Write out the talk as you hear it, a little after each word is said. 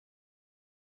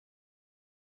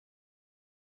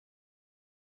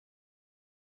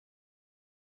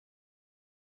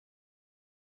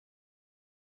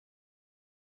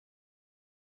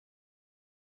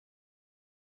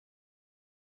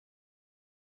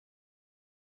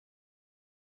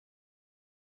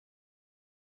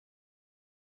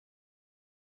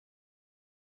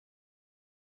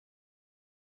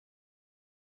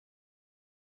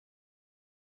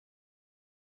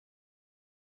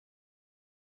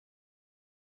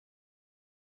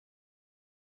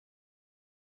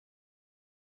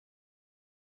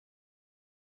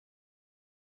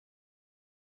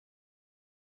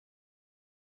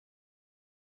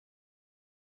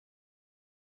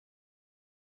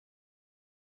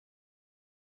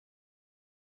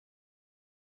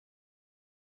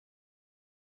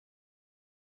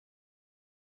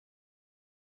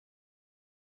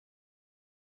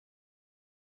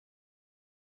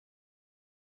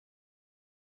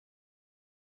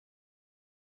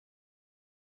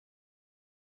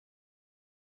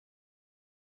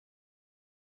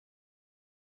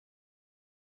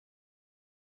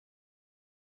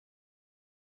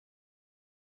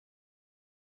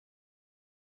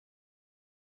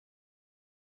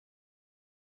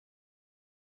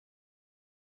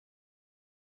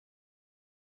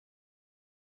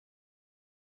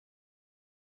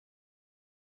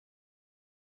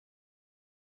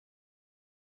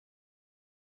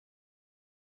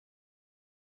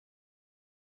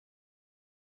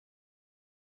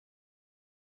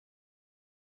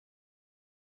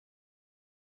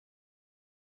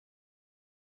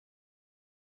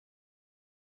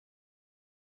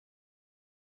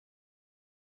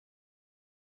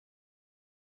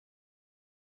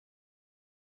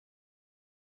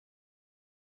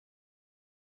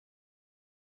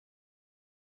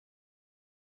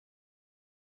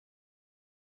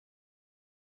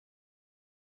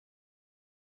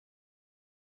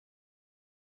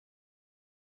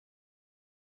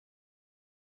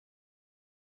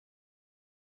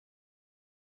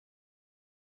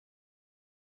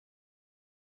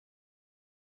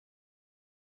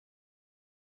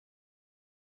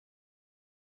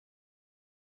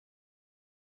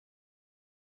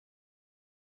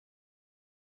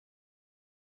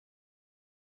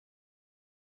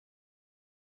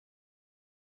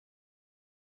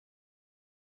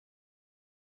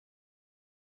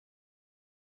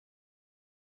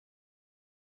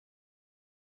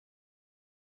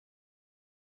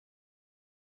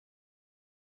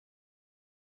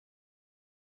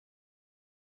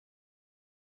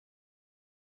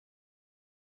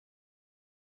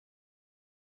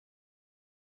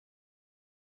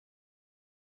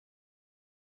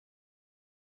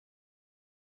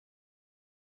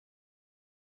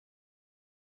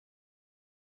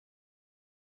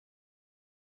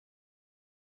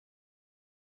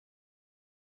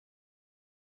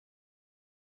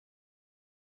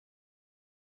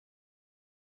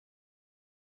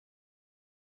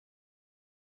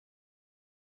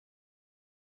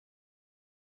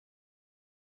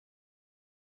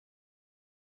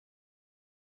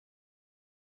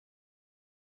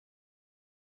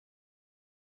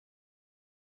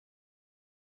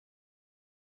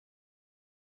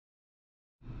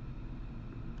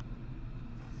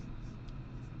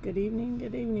Good evening,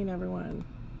 everyone.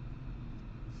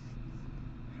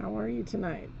 How are you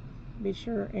tonight? Be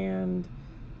sure and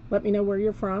let me know where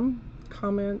you're from.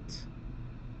 Comment,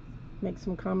 make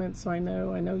some comments so I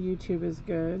know. I know YouTube is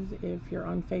good. If you're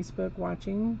on Facebook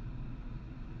watching,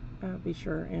 be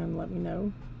sure and let me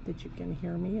know that you can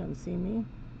hear me and see me.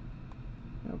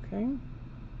 Okay.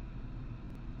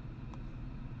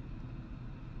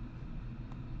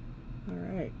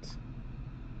 All right.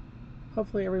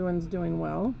 Hopefully everyone's doing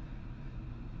well.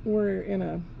 We're in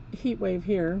a heat wave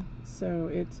here, so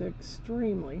it's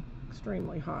extremely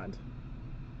hot.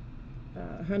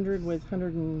 100 with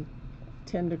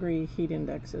 110 degree heat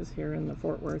indexes here in the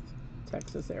Fort Worth,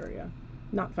 Texas area.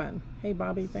 Not fun. Hey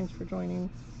Bobby, thanks for joining.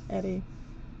 Eddie.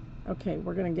 Okay,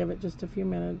 we're gonna give it just a few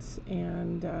minutes,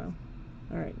 and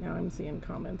all right, now I'm seeing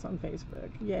comments on Facebook.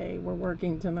 Yay, we're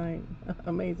working tonight.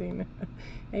 Amazing.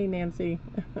 Hey Nancy.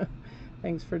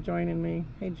 Thanks for joining me.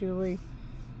 Hey Julie.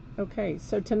 Okay,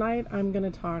 so tonight I'm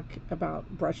going to talk about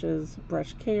brushes,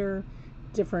 brush care,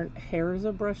 different hairs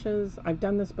of brushes. I've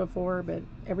done this before, but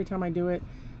every time I do it,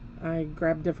 I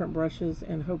grab different brushes,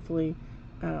 and hopefully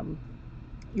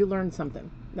you learn something.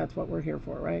 That's what we're here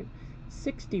for, right?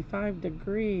 65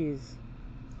 degrees.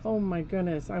 Oh my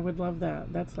goodness, I would love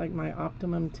that. That's like my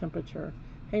optimum temperature.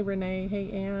 Hey Renee,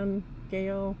 hey Ann,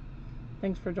 Gail,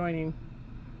 thanks for joining.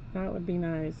 That would be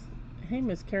nice. Hey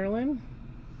Miss Carolyn.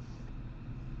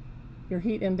 Your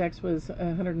heat index was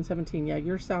 117. Yeah,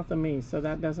 you're south of me, so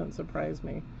that doesn't surprise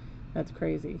me. That's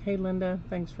crazy. Hey, Linda,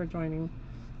 thanks for joining.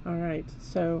 All right,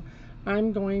 so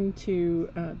I'm going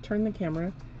to turn the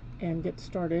camera and get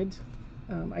started.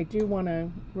 I do want to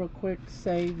real quick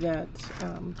say that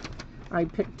I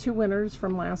picked 2 winners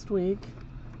from last week.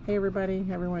 Hey, everybody.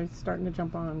 Everyone's starting to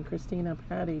jump on. Christina,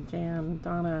 Patty, Jan,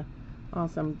 Donna.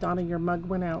 Awesome. Donna, your mug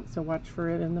went out, so watch for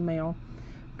it in the mail.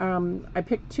 I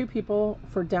picked 2 people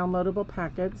for downloadable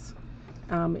packets.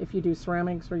 If you do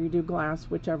ceramics or you do glass,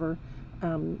 whichever,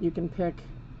 you can pick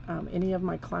any of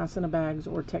my class in a bags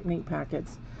or technique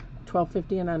packets,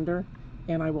 $12.50 and under,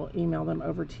 and I will email them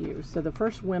over to you. So the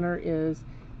first winner is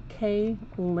K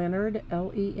Leonard,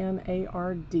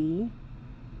 L-E-N-A-R-D,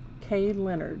 K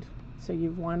Leonard. So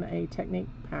you've won a technique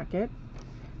packet.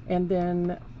 And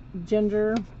then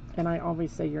Ginger, and I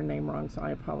always say your name wrong, so I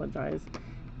apologize.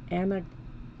 Anna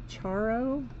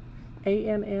Charo,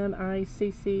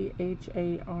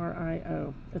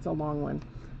 A-N-N-I-C-C-H-A-R-I-O. It's a long one.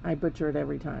 I butcher it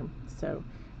every time. So,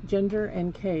 Ginger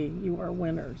and Kay, you are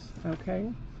winners, okay?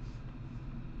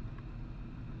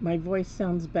 My voice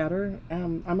sounds better.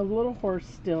 I'm a little hoarse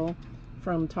still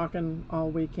from talking all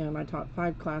weekend. I taught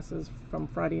 5 classes from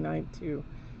Friday night to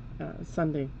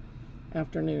Sunday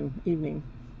afternoon, evening.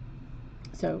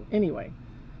 So, anyway,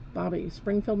 Bobby,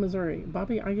 Springfield, Missouri.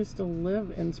 Bobby, I used to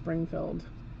live in Springfield.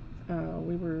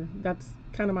 That's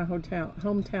kind of my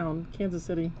hometown. Kansas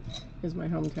City is my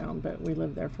hometown, but we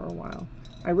lived there for a while.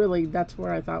 That's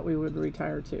where I thought we would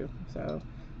retire to. So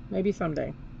maybe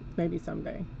someday.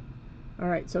 All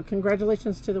right, so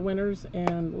congratulations to the winners,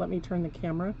 and let me turn the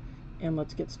camera and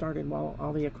let's get started while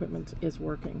all the equipment is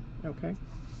working, okay?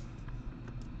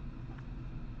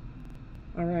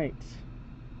 All right.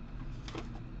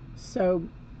 So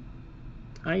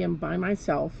I am by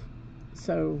myself,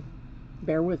 so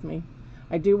bear with me.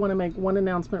 I do want to make one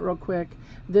announcement real quick.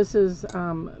 This is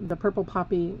the Purple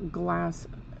Poppy glass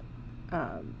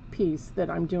piece that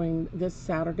I'm doing this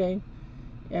Saturday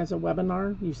as a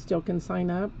webinar. You still can sign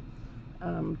up.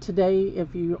 Today,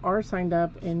 if you are signed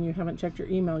up and you haven't checked your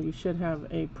email, you should have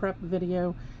a prep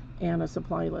video and a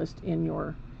supply list in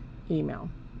your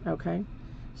email, okay?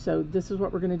 So this is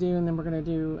what we're going to do, and then we're going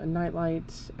to do a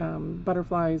nightlight,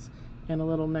 butterflies, and a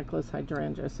little necklace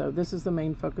hydrangea. So this is the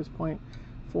main focus point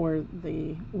for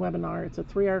the webinar. It's a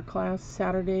 3-hour class,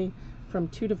 Saturday from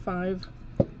 2 to 5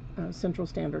 Central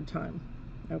Standard Time,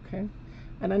 okay?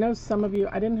 And I know some of you,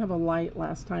 I didn't have a light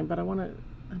last time, but I don't know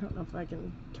if I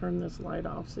can turn this light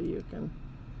off so you can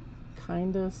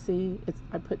kind of see.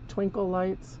 I put twinkle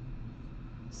lights.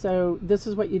 So this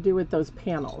is what you do with those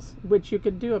panels, which you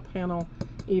could do a panel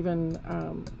even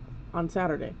on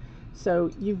Saturday.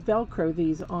 So you Velcro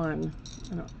these on.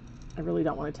 I really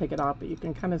don't want to take it off, but you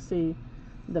can kind of see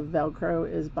the Velcro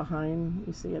is behind.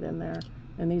 You see it in there.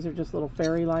 And these are just little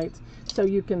fairy lights. So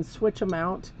you can switch them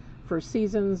out for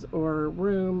seasons or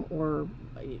room or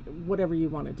whatever you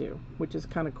want to do, which is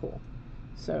kind of cool.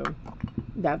 So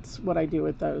that's what I do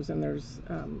with those. And there's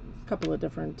a couple of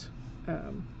different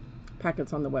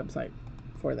packets on the website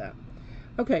for that.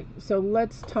 Okay, so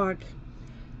let's talk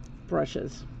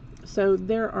brushes. So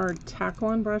there are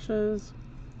tack-on brushes,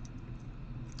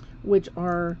 which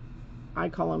are, I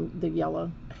call them the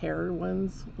yellow hair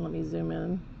ones. Let me zoom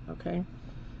in. okay?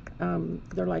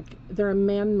 They're a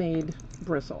man-made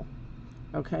bristle,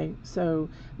 okay? So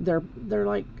they're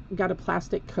like got a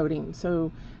plastic coating,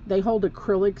 so they hold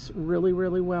acrylics really,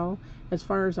 really well. As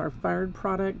far as our fired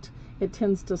product, it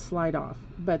tends to slide off,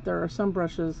 but there are some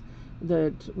brushes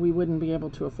that we wouldn't be able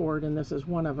to afford, and this is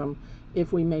one of them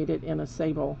if we made it in a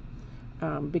sable,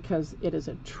 because it is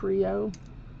a trio.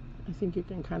 I think you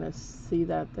can kind of see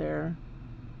that there.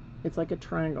 It's like a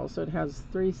triangle, so it has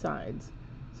 3 sides.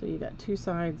 So you got 2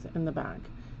 sides and the back.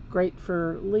 Great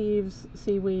for leaves,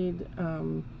 seaweed,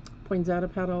 poinsettia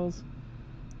petals.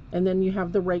 And then you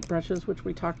have the rake brushes, which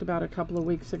we talked about a couple of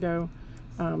weeks ago.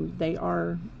 They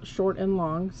are short and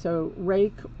long, so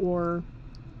rake or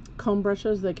comb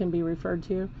brushes, they can be referred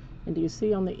to. And do you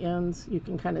see on the ends, you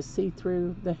can kind of see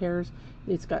through the hairs.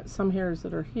 It's got some hairs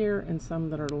that are here and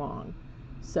some that are long.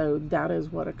 So that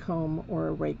is what a comb or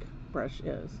a rake brush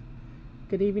is.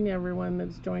 Good evening, everyone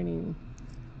that's joining.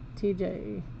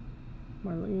 TJ,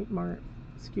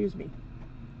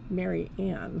 Mary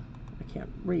Ann. I can't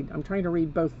read. I'm trying to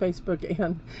read both Facebook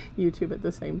and YouTube at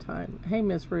the same time. Hey,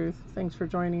 Miss Ruth, thanks for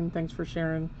joining. Thanks for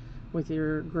sharing with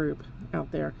your group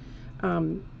out there.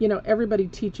 You know, everybody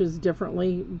teaches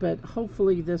differently, but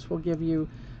hopefully this will give you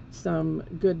some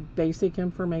good basic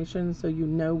information so you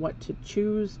know what to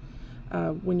choose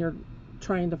when you're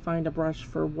trying to find a brush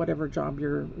for whatever job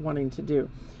you're wanting to do.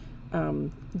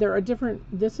 There are different,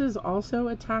 this is also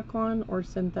a tack-on or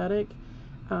synthetic.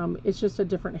 It's just a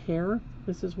different hair.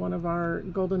 This is one of our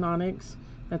golden onyx.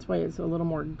 That's why it's a little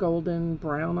more golden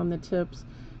brown on the tips.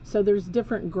 So there's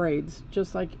different grades,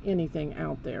 just like anything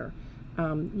out there.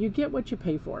 You get what you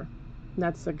pay for.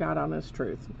 That's the God honest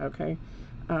truth, okay?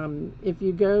 If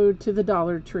you go to the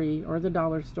Dollar Tree or the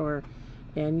dollar store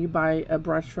and you buy a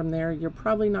brush from there, you're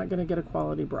probably not going to get a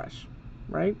quality brush,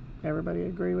 right? Everybody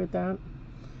agree with that?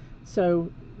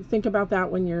 So think about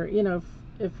that when you're, you know,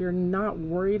 if you're not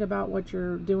worried about what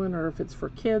you're doing, or if it's for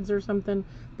kids or something,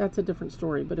 that's a different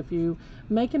story. But if you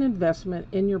make an investment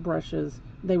in your brushes,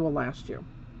 they will last you.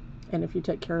 And if you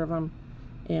take care of them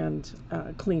and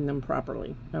clean them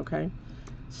properly, okay?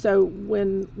 So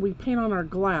when we paint on our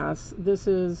glass, this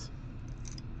is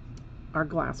our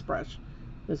glass brush.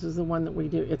 This is the one that we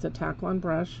do. It's a tack-on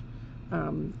brush,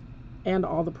 and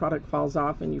all the product falls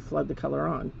off and you flood the color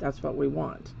on. That's what we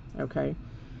want, okay?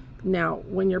 Now,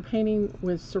 when you're painting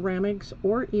with ceramics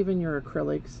or even your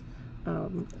acrylics,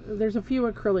 there's a few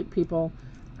acrylic people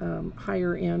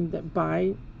higher end that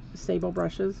buy sable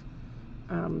brushes.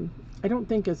 I don't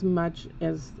think as much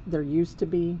as there used to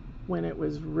be when it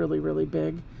was really, really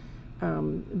big.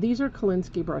 These are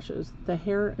Kolinsky brushes. The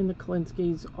hair in the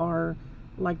Kolinskys are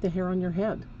like the hair on your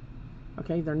head.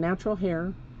 Okay, they're natural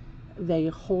hair. They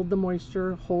hold the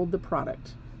moisture, hold the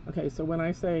product. Okay, so when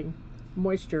I say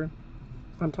moisture,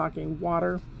 I'm talking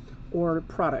water or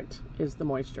product is the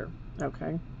moisture.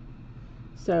 Okay,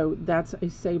 so that's a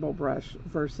sable brush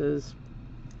versus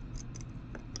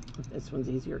this one's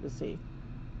easier to see.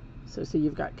 So see,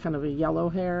 you've got kind of a yellow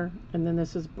hair, and then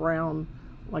this is brown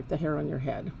like the hair on your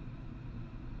head.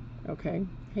 Okay,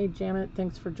 hey Janet,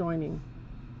 thanks for joining.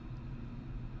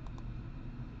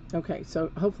 Okay, so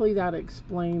hopefully that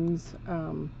explains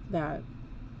that.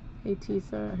 Hey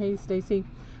Tisa, hey Stacy.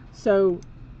 So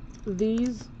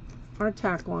these are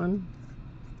tack-on.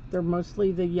 They're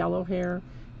mostly the yellow hair,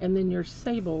 and then your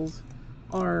sables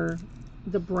are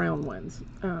the brown ones.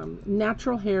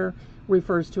 Natural hair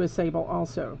refers to a sable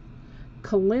also.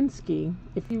 Kolinsky,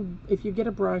 if you get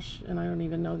a brush, and I don't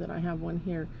even know that I have one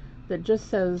here, that just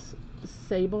says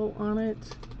sable on it,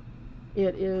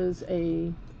 it is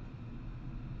a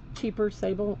cheaper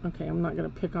sable. Okay, I'm not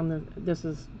going to pick on the, this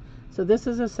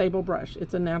is a sable brush.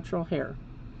 It's a natural hair,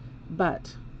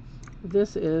 but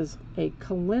this is a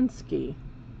Kolinsky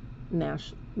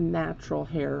natural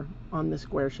hair on the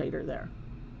square shader there.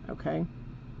 Okay,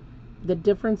 the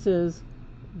difference is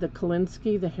the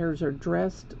Kolinsky, the hairs are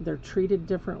dressed, they're treated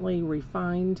differently,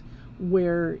 refined,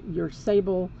 where your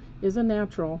sable is a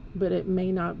natural, but it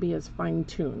may not be as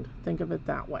fine-tuned. Think of it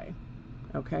that way.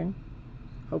 Okay,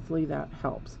 hopefully that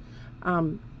helps.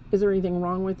 Is there anything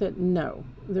wrong with it? No,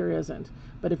 there isn't.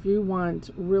 But if you want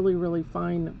really, really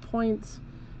fine points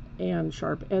and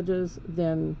sharp edges,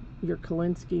 then your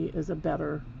Kolinsky is a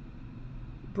better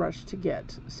brush to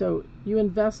get. So you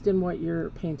invest in what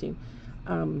you're painting.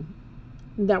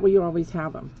 That way you always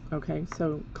have them. Okay,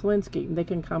 so Kolinsky, they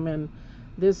can come in,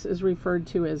 this is referred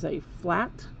to as a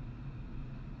flat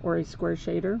or a square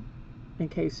shader, in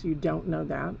case you don't know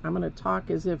that. I'm going to talk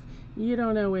as if you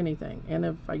don't know anything, and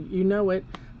if you know it,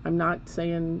 I'm not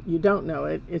saying you don't know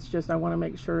it. It's just I want to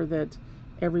make sure that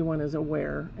everyone is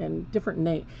aware, and different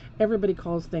name. Everybody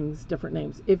calls things different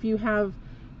names. If you have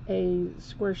a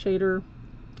square shader,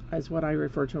 is what I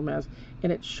refer to them as,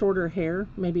 and it's shorter hair,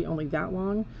 maybe only that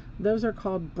long, those are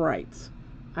called brights.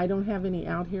 I don't have any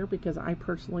out here because I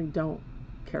personally don't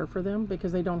care for them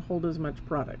because they don't hold as much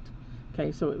product.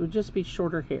 Okay, so it would just be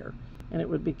shorter hair and it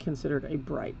would be considered a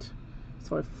bright.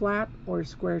 So a flat or a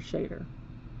square shader.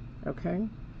 Okay.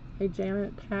 Hey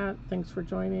Janet, Pat, thanks for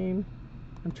joining.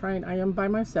 I am by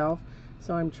myself,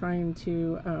 so I'm trying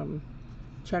to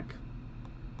check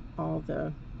all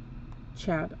the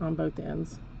chat on both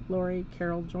ends. Lori,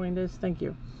 Carol joined us. Thank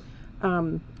you.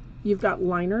 You've got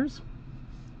liners.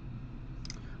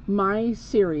 My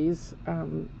series,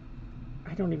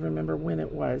 I don't even remember when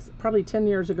it was. Probably 10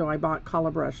 years ago, I bought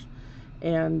Paula brush.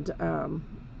 And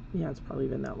yeah, it's probably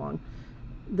been that long.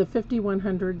 The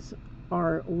 5100s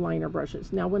are liner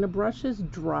brushes. Now, when a brush is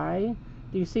dry,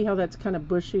 do you see how that's kind of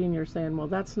bushy and you're saying, well,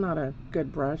 that's not a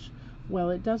good brush? Well,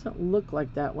 it doesn't look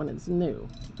like that when it's new,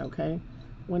 okay?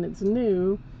 When it's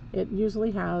new, it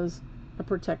usually has a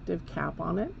protective cap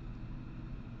on it.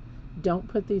 Don't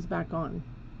put these back on.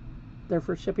 They're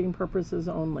for shipping purposes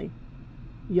only.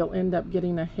 You'll end up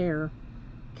getting a hair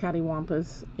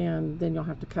cattywampus and then you'll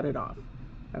have to cut it off,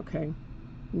 okay?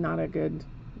 Not a good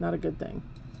thing.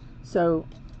 So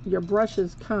your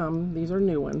brushes come, these are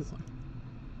new ones,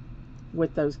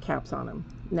 with those caps on them.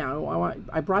 Now,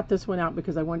 I brought this one out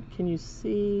because can you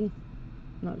see,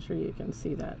 I'm not sure you can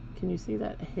see that. Can you see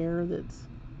that hair that's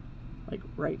like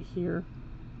right here?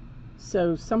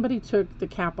 So somebody took the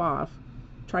cap off,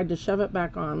 tried to shove it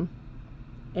back on,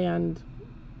 and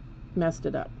messed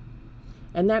it up.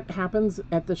 And that happens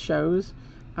at the shows.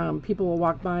 People will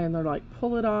walk by and they're like,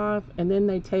 pull it off, and then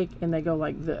they take and they go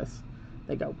like this.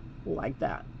 They go like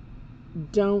that.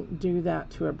 Don't do that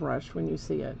to a brush when you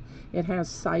see it. It has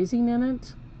sizing in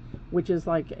it, which is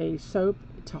like a soap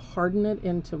to harden it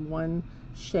into one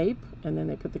shape, and then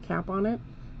they put the cap on it.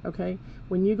 Okay,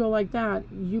 when you go like that,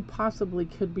 you possibly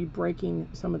could be breaking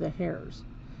some of the hairs.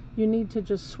 You need to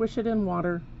just swish it in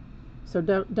water. So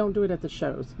don't do it at the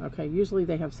shows. Okay, usually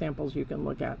they have samples you can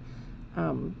look at,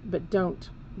 but don't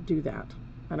do that.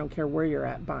 I don't care where you're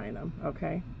at buying them.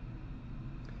 Okay.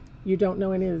 You don't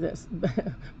know any of this,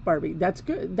 Barbie. That's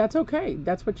good. That's okay.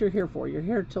 That's what you're here for. You're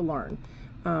here to learn.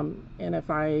 And if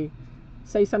I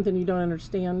say something you don't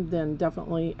understand, then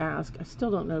definitely ask. I still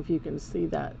don't know if you can see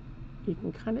that. You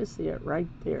can kind of see it right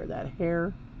there, that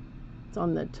hair. It's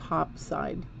on the top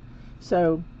side.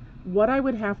 So what I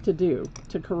would have to do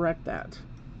to correct that,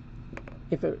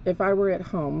 if I were at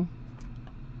home,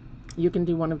 you can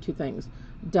do one of two things.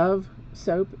 Dove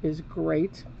soap is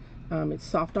great. It's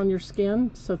soft on your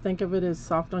skin, so think of it as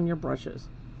soft on your brushes.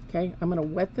 Okay, I'm going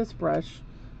to wet this brush,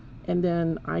 and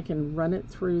then I can run it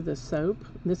through the soap.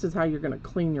 This is how you're going to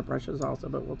clean your brushes also,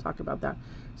 but we'll talk about that.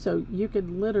 So you could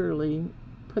literally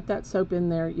put that soap in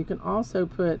there. You can also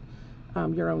put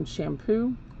your own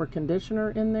shampoo or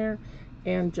conditioner in there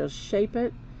and just shape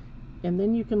it, and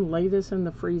then you can lay this in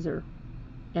the freezer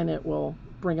and it will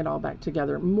bring it all back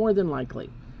together, more than likely.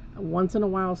 Once in a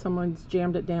while someone's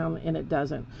jammed it down and it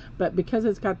doesn't, but because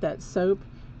it's got that soap,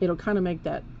 it'll kind of make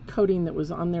that coating that was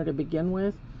on there to begin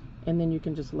with, and then you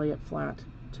can just lay it flat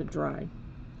to dry.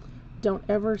 Don't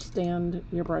ever stand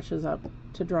your brushes up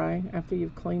to dry after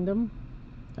you've cleaned them,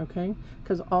 okay,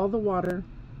 because all the water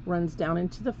runs down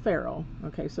into the ferrule.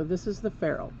 Okay, so this is the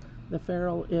ferrule. The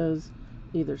ferrule is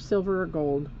either silver or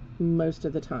gold most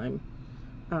of the time.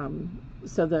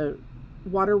 So the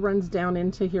water runs down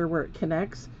into here where it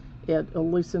connects. It'll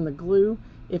loosen the glue.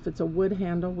 If it's a wood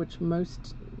handle, which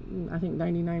most, I think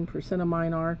 99% of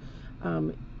mine are,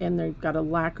 and they've got a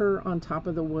lacquer on top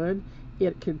of the wood,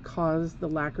 it could cause the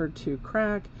lacquer to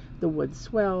crack, the wood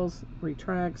swells,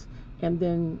 retracts, and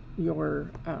then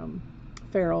your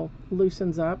ferrule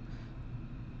loosens up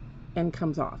and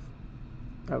comes off.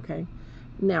 Okay,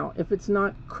 now if it's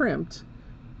not crimped,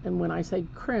 and when I say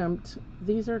crimped,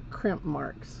 these are crimp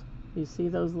marks. You see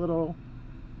those little,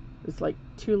 it's like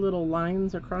two little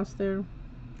lines across there.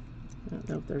 I don't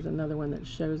know if there's another one that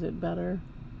shows it better.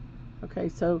 Okay,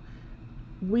 so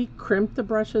we crimp the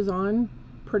brushes on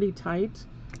pretty tight.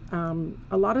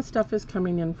 A lot of stuff is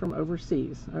coming in from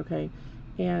overseas, okay,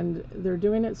 and they're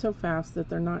doing it so fast that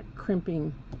they're not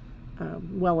crimping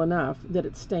well enough that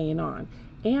it's staying on.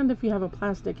 And if you have a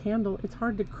plastic handle, it's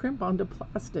hard to crimp onto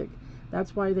plastic.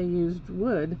 That's why they used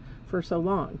wood for so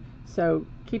long. So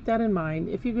keep that in mind.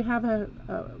 If you have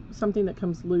something that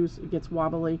comes loose, it gets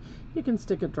wobbly, you can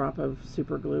stick a drop of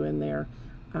super glue in there.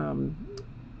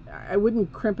 I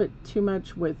wouldn't crimp it too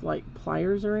much with like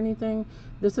pliers or anything.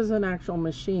 This is an actual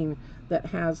machine that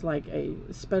has like a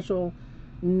special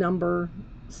number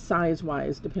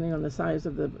size-wise, depending on the size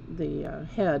of the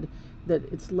head, that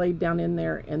it's laid down in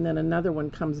there, and then another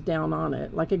one comes down on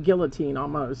it, like a guillotine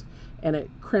almost, and it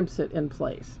crimps it in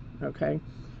place, okay?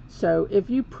 So if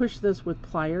you push this with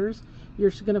pliers,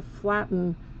 you're going to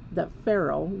flatten that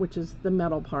ferrule, which is the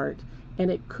metal part, and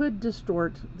it could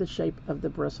distort the shape of the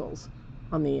bristles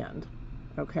on the end,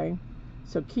 okay?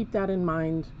 So keep that in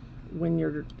mind when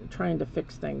you're trying to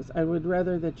fix things. I would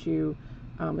rather that you,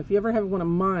 if you ever have one of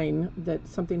mine that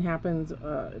something happens,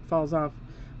 it falls off,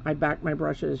 I back my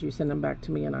brushes, you send them back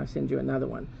to me, and I send you another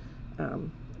one.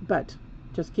 But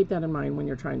just keep that in mind when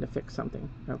you're trying to fix something,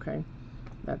 okay?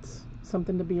 That's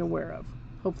something to be aware of.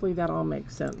 Hopefully that all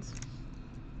makes sense.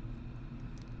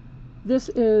 This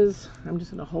is, I'm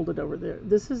just going to hold it over there.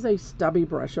 This is a stubby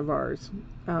brush of ours.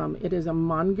 It is a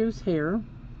mongoose hair.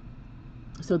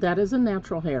 So that is a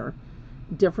natural hair,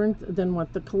 different than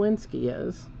what the Kolinsky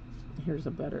is. Here's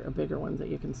a bigger one that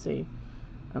you can see.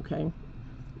 Okay.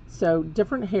 So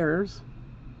different hairs,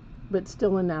 but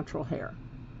still a natural hair.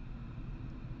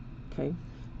 Okay.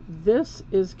 This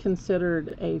is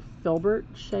considered a filbert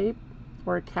shape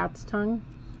or a cat's tongue.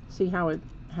 See how it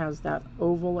has that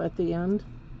oval at the end?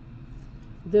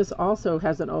 This also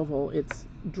has an oval. It's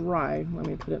dry. Let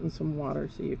me put it in some water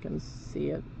so you can see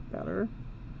it better.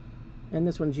 And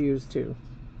this one's used too.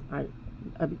 I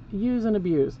use and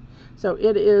abuse. So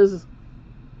it is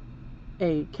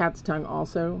a cat's tongue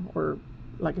also, or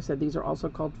like I said, these are also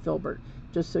called filbert,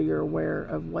 just so you're aware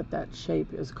of what that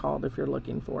shape is called if you're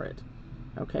looking for it.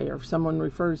 Okay, or if someone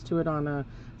refers to it on a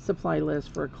supply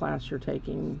list for a class you're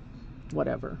taking,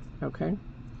 whatever. Okay,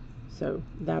 so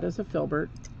that is a filbert.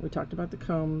 We talked about the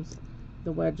combs,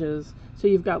 the wedges. So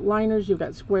you've got liners, you've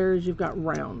got squares, you've got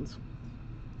rounds.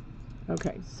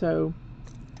 Okay, so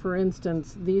for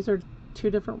instance, these are two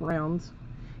different rounds,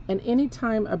 and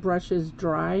anytime a brush is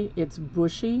dry, it's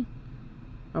bushy.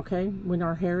 Okay, when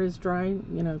our hair is dry,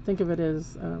 you know, think of it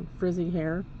as frizzy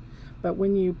hair. But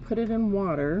when you put it in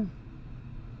water,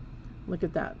 look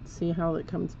at that. See how it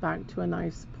comes back to a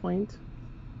nice point?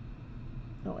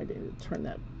 Oh, I didn't turn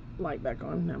that light back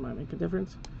on. That might make a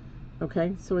difference.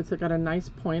 Okay, so it's got a nice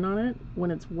point on it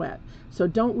when it's wet. So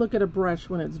don't look at a brush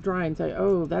when it's dry and say,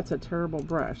 oh, that's a terrible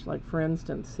brush. Like for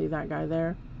instance, see that guy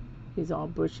there? He's all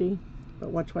bushy.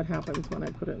 But watch what happens when I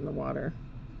put it in the water.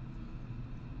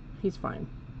 He's fine.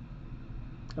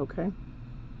 Okay,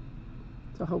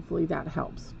 so hopefully that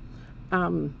helps.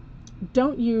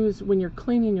 Don't use, when you're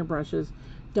cleaning your brushes,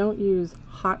 don't use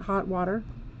hot water.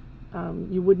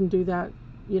 You wouldn't do that,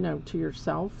 you know, to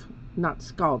yourself. Not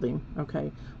scalding. Okay,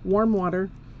 warm water.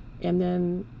 And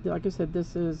then, like I said,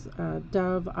 this is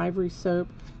Dove Ivory soap.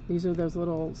 These are those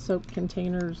little soap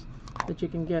containers that you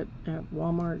can get at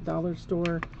Walmart, dollar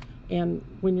store. And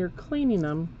when you're cleaning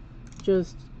them,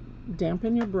 just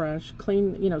dampen your brush,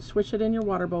 clean, you know, swish it in your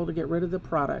water bowl to get rid of the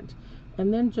product,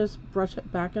 and then just brush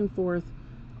it back and forth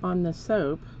on the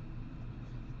soap,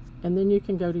 and then you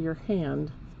can go to your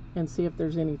hand and see if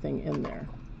there's anything in there.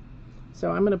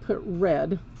 So I'm going to put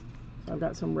red. I've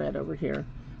got some red over here.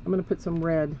 I'm going to put some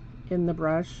red in the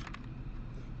brush,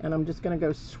 and I'm just going to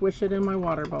go swish it in my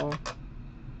water bowl.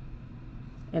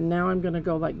 And now I'm going to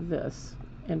go like this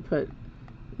and put,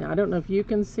 now I don't know if you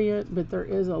can see it, but there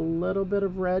is a little bit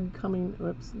of red coming,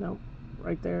 whoops, no,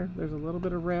 right there, there's a little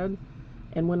bit of red.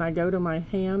 And when I go to my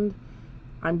hand,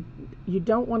 you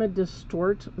don't want to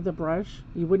distort the brush.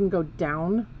 You wouldn't go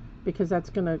down, because that's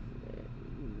going to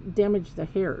damage the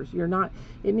hairs.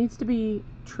 It needs to be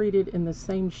treated in the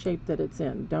same shape that it's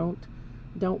in.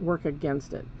 Don't work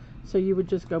against it. So you would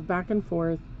just go back and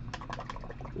forth,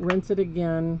 rinse it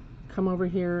again, come over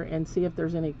here and see if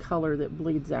there's any color that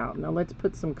bleeds out. Now let's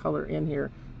put some color in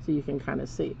here so you can kind of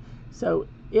see. So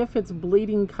if it's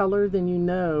bleeding color, then you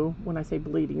know, when I say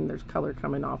bleeding, there's color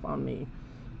coming off on me.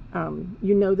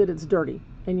 You know that it's dirty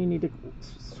and you need to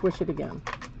swish it again.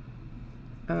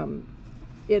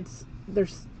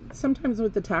 There's sometimes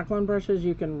with the Taklon brushes,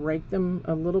 you can rake them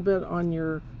a little bit on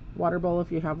your water bowl if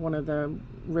you have one of the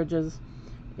ridges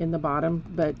in the bottom,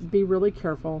 but be really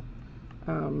careful.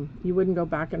 You wouldn't go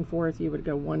back and forth, you would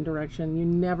go one direction. You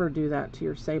never do that to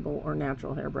your sable or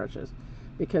natural hair brushes,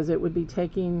 because it would be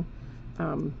taking,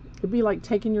 it'd be like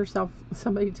taking yourself,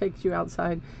 somebody takes you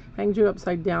outside, hangs you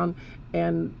upside down,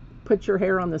 and puts your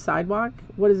hair on the sidewalk.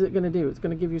 What is it going to do? It's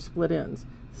going to give you split ends.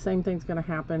 Same thing's going to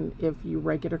happen if you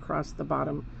rake it across the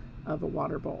bottom of a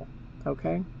water bowl.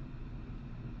 Okay?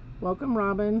 Welcome,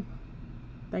 Robin.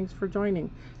 Thanks for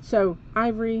joining. So,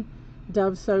 Ivory,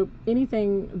 Dove soap,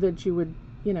 anything that you would,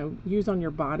 you know, use on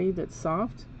your body that's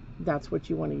soft, that's what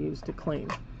you want to use to clean.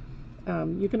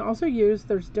 You can also use,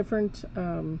 there's different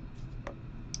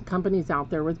companies out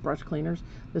there with brush cleaners.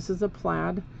 This is a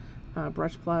Plaid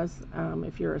Brush Plus.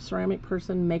 If you're a ceramic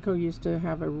person, McCoy used to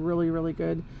have a really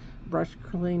good brush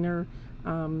cleaner.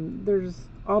 There's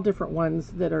all different ones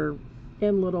that are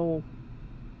in little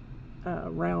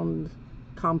round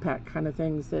compact kind of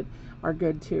things that are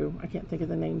good too. I can't think of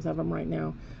the names of them right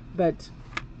now, but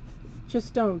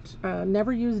just don't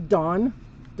never use Dawn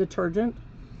detergent.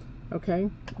 Okay,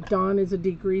 Dawn is a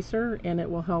degreaser and it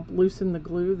will help loosen the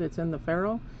glue that's in the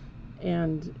ferrule,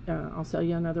 and I'll sell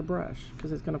you another brush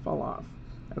because it's going to fall off.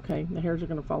 Okay, the hairs are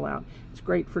going to fall out. It's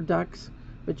great for ducks,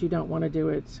 but you don't want to do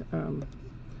it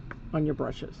on your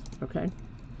brushes. Okay,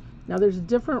 now there's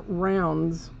different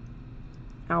rounds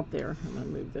out there. I'm going to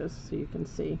move this so you can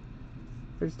see.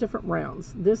 There's different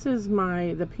rounds. This is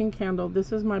the pink handle.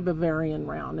 This is my Bavarian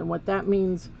round, and what that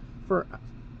means for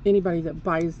anybody that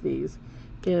buys these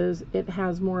is it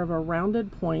has more of a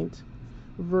rounded point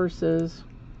versus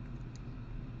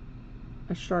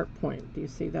a sharp point. Do you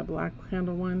see that black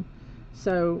handle one?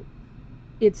 So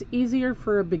it's easier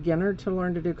for a beginner to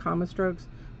learn to do comma strokes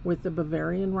with the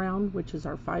Bavarian round, which is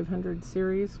our 500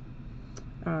 series.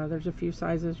 There's a few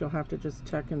sizes. You'll have to just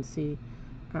check and see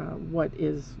what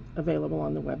is available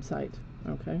on the website.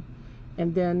 Okay,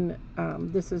 and then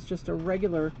this is just a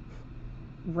regular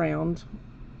round,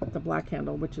 the black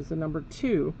handle, which is the number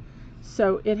 2,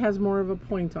 so it has more of a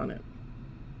point on it.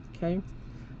 Okay,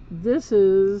 this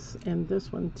is, and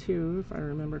this one too, if I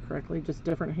remember correctly, just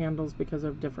different handles because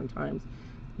of different times.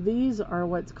 These are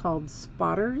what's called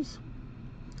spotters,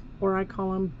 or I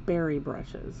call them berry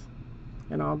brushes,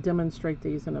 and I'll demonstrate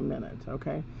these in a minute.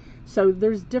 Okay, so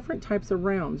there's different types of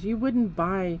rounds. You wouldn't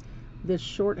buy this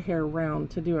short hair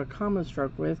round to do a comma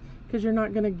stroke with because you're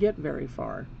not going to get very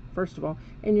far, first of all,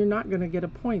 and you're not going to get a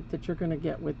point that you're going to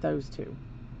get with those two.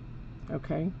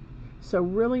 Okay, so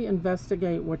really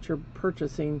investigate what you're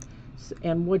purchasing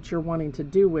and what you're wanting to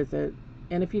do with it,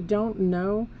 and if you don't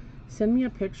know, send me a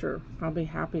picture. I'll be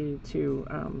happy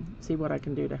to see what I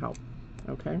can do to help.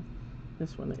 Okay,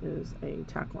 this one is a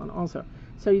Taklon also.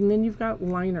 So and then you've got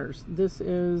liners. This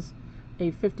is a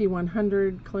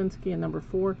 5100 Klinsky, and number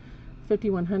 4.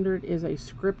 5100 is a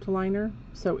script liner,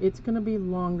 so it's going to be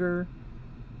longer,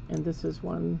 and this is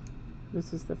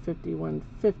the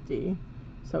 5150,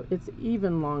 so it's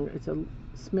even longer. It's a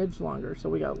smidge longer. So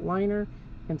we got liner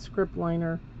and script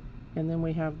liner, and then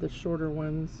we have the shorter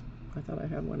ones. I thought I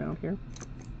had one out here.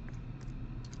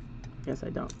 Yes, I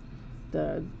don't.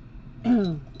 The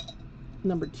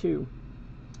number 2.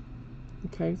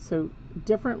 Okay, so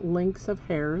different lengths of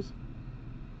hairs.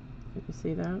 You can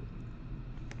see that.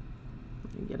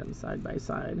 Let me get them side by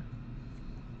side.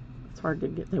 It's hard to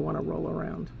get. They want to roll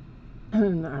around.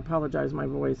 And I apologize my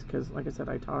voice because, like I said,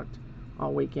 I talked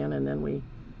all weekend, and then we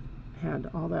had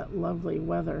all that lovely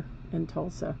weather in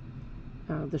Tulsa.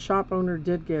 The shop owner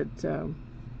did get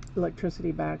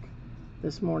electricity back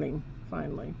this morning,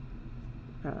 finally.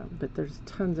 But there's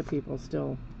tons of people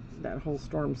still, that whole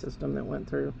storm system that went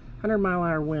through,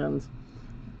 100-mile-an-hour winds,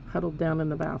 huddled down in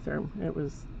the bathroom. It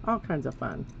was all kinds of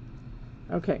fun.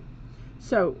 Okay,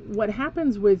 so what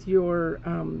happens with your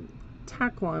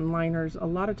Taklon liners, a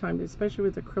lot of times, especially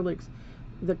with acrylics,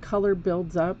 the color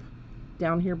builds up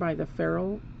down here by the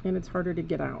ferrule, and it's harder to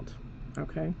get out.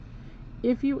 Okay,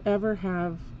 if you ever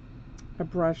have a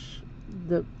brush,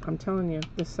 I'm telling you,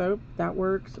 the soap, that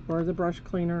works, or the brush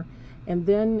cleaner, and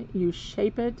then you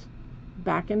shape it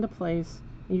back into place.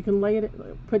 You can lay it,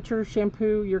 put your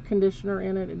shampoo, your conditioner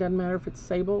in it. It doesn't matter if it's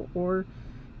Sable or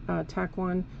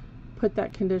Taklon. Put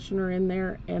that conditioner in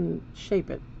there and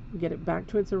shape it. Get it back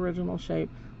to its original shape.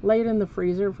 Lay it in the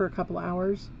freezer for a couple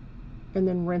hours, and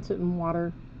then rinse it in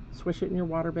water. Swish it in your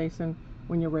water basin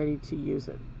when you're ready to use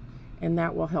it, and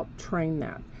that will help train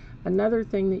that. Another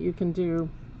thing that you can do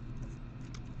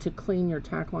to clean your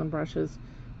Taklon brushes,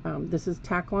 this is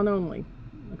Taklon only.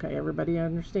 Okay, everybody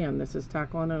understand this is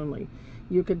Taklon only.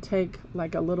 You could take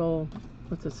like a little,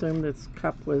 let's assume this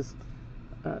cup was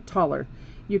taller.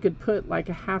 You could put like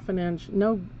a 1/2 inch.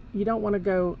 No, you don't want to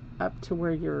go up to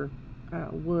where your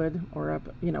wood, or up,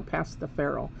 past the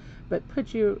ferrule, but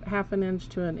put you 1/2 inch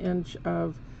to 1 inch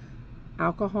of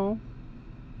alcohol,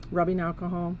 rubbing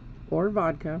alcohol, or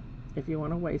vodka if you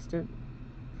want to waste it,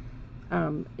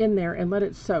 in there, and let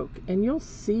it soak, and you'll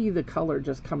see the color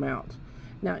just come out.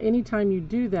 Now anytime you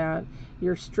do that,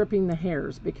 you're stripping the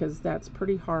hairs because that's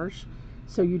pretty harsh,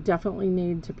 so you definitely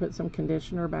need to put some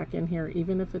conditioner back in here,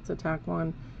 even if it's a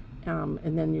Taklon,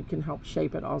 and then you can help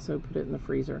shape it. Also put it in the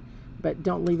freezer, but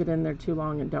don't leave it in there too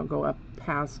long, and don't go up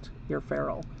past your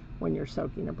ferrule when you're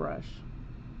soaking a brush.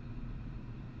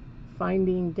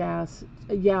 Finding gas,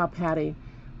 yeah, Patty,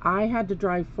 I had to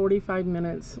drive 45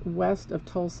 minutes west of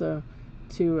Tulsa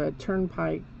to a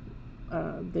turnpike,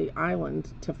 the island,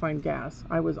 to find gas.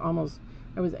 I was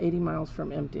 80 miles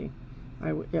from empty.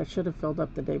 I should have filled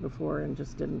up the day before and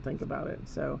just didn't think about it.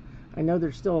 So I know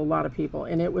there's still a lot of people,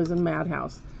 and it was a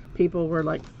madhouse. People were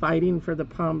like fighting for the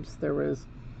pumps. There was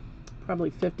probably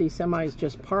 50 semis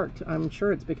just parked. I'm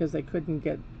sure it's because they couldn't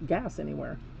get gas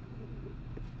anywhere.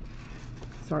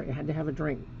 Sorry, I had to have a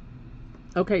drink.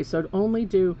 Okay, so only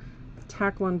do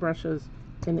tack-on brushes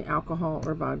in the alcohol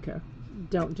or vodka.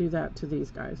 Don't do that to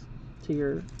these guys, to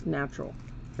your natural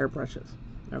hair brushes,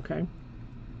 okay?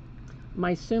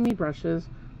 My Sumi brushes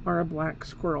are a black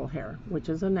squirrel hair, which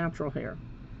is a natural hair.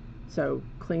 So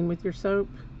clean with your soap.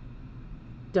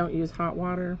 Don't use hot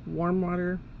water, warm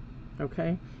water,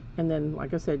 okay? And then,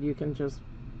 like I said, you can just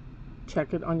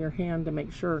check it on your hand to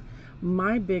make sure.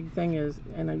 My big thing is,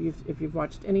 and if you've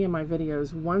watched any of my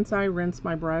videos, once I rinse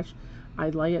my brush, I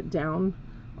lay it down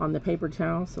on the paper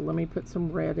towel. So let me put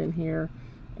some red in here,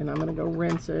 and I'm going to go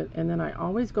rinse it. And then I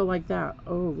always go like that.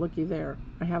 Oh, looky there.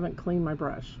 I haven't cleaned my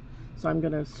brush. So I'm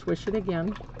going to swish it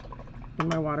again in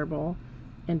my water bowl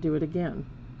and do it again.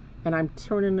 And I'm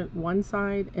turning it one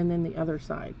side and then the other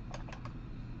side.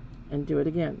 And do it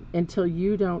again until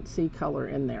you don't see color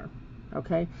in there.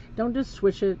 Okay? Don't just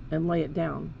swish it and lay it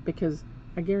down, because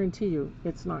I guarantee you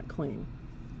it's not clean.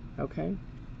 Okay?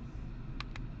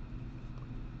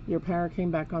 Your power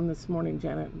came back on this morning,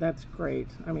 Janet. That's great.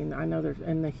 I mean, I know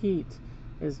and the heat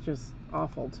is just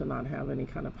awful to not have any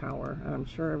kind of power. And I'm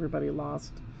sure everybody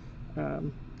lost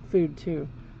food too.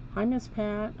 Hi, Miss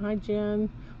Pat. Hi, Jen.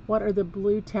 What are the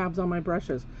blue tabs on my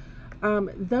brushes?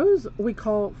 Those we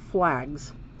call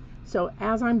flags. So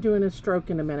as I'm doing a stroke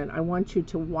in a minute, I want you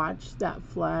to watch that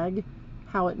flag,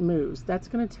 how it moves. That's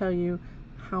going to tell you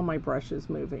how my brush is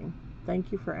moving.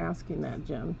 Thank you for asking that,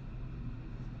 Jen.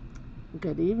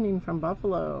 Good evening from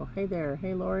Buffalo. Hey there.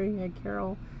 Hey, Lori. Hey,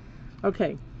 Carol.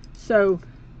 Okay, so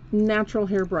natural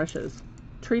hair brushes.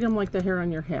 Treat them like the hair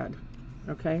on your head,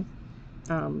 okay?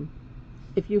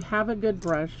 If you have a good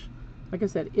brush, like I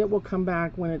said, it will come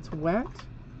back when it's wet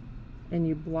and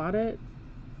you blot it.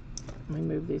 Let me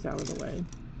move these out of the way.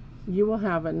 You will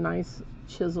have a nice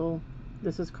chisel.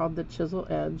 This is called the chisel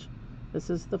edge. This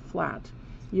is the flat.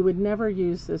 You would never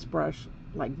use this brush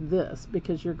like this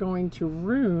because you're going to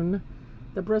ruin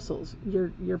the bristles.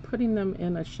 You're putting them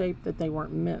in a shape that they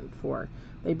weren't meant for.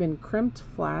 They've been crimped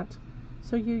flat,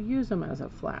 so you use them as a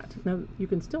flat. Now, you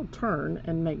can still turn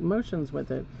and make motions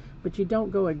with it, but you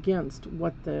don't go against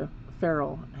what the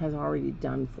ferrule has already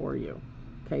done for you.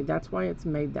 Okay, that's why it's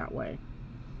made that way.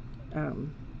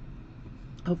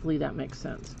 Hopefully that makes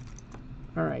sense.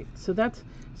 All right, so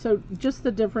just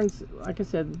the difference. Like I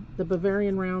said, the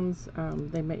Bavarian rounds,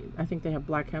 I think they have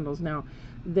black handles now.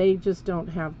 They just don't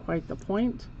have quite the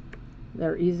point.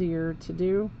 They're easier to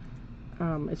do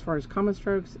as far as common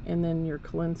strokes, and then your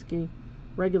Kolinsky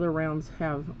regular rounds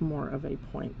have more of a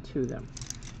point to them.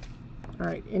 All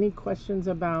right, any questions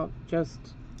about just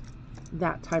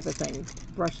that type of thing?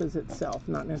 Brushes itself,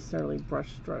 not necessarily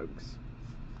brush strokes.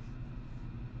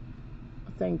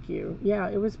 Thank you. Yeah,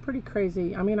 it was pretty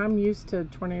crazy. I mean, I'm used to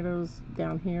tornadoes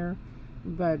down here,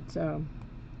 but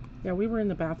yeah, we were in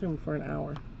the bathroom for an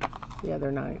hour the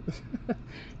other night.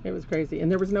 It was crazy.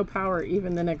 And there was no power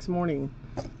even the next morning.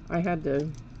 I had to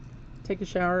take a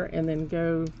shower and then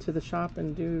go to the shop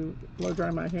and blow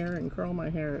dry my hair and curl my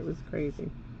hair. It was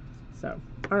crazy. So,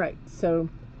 all right, so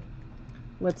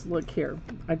let's look here.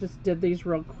 I just did these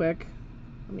real quick.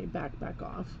 Let me back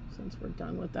off since we're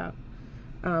done with that.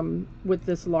 With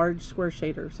this large square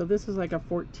shader. So this is like a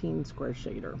 14 square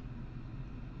shader.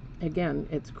 Again,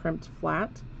 it's crimped flat.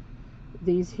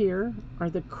 These here are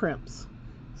the crimps.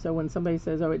 So when somebody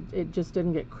says, oh, it just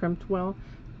didn't get crimped well,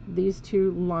 these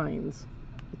two lines,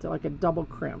 it's like a double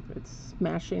crimp. It's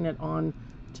smashing it on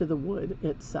to the wood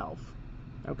itself.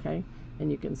 Okay?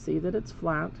 And you can see that it's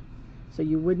flat. So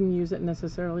you wouldn't use it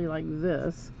necessarily like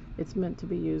this. It's meant to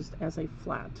be used as a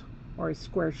flat or a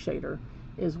square shader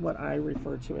is what I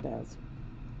refer to it as.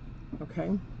 Okay?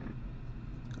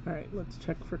 All right, let's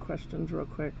check for questions real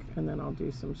quick, and then I'll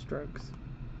do some strokes.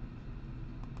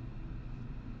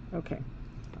 Okay.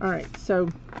 All right, so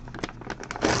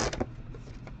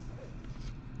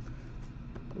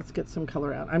let's get some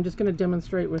color out. I'm just going to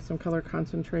demonstrate with some color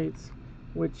concentrates,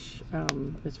 which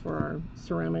is for our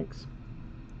ceramics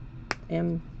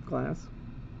and glass.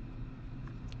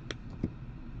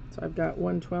 So I've got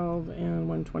 112 and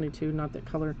 122, not that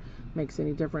color makes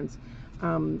any difference.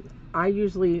 I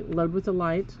usually load with the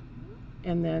light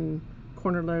and then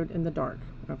corner load in the dark.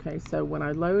 Okay, so when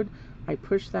I load, I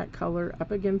push that color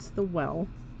up against the well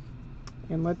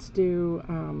And let's do,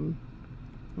 I'm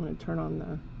going to turn on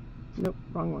the, nope,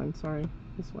 wrong one, sorry,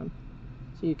 this one.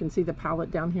 So you can see the palette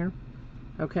down here.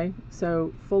 Okay,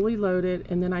 so fully loaded,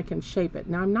 and then I can shape it.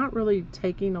 Now I'm not really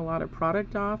taking a lot of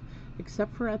product off,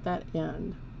 except for at that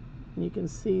end. And you can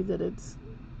see that it's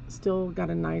still got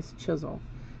a nice chisel.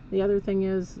 The other thing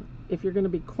is, if you're going to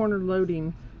be corner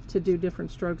loading to do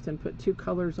different strokes and put two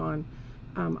colors on,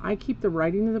 I keep the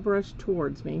writing of the brush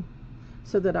towards me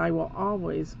so that I will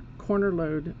always corner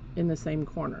load in the same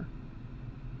corner.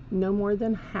 No more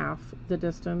than half the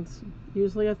distance,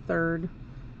 usually a third.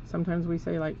 Sometimes we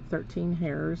say like 13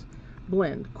 hairs.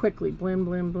 Blend, quickly, blend,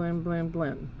 blend, blend, blend,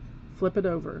 blend. Flip it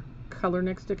over, color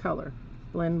next to color.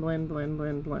 Blend, blend, blend,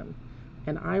 blend, blend.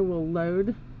 And I will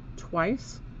load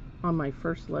twice on my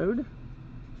first load.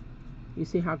 You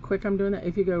see how quick I'm doing that?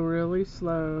 If you go really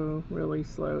slow,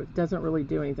 it doesn't really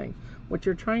do anything. What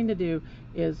you're trying to do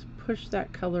is push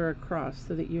that color across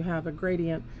so that you have a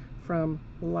gradient from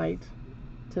light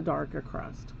to dark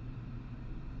across.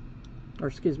 Or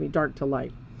excuse me, dark to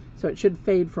light. So it should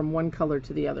fade from one color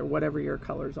to the other, whatever your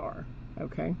colors are,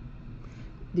 okay?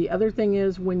 The other thing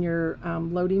is when you're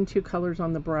loading two colors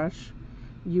on the brush,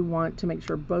 you want to make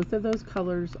sure both of those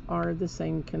colors are the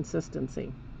same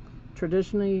consistency.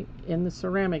 Traditionally, in the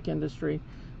ceramic industry,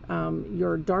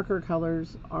 your darker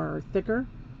colors are thicker,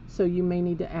 so you may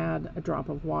need to add a drop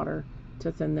of water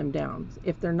to thin them down.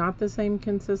 If they're not the same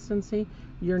consistency,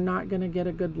 you're not going to get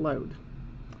a good load.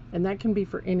 And that can be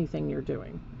for anything you're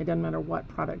doing. It doesn't matter what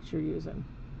products you're using.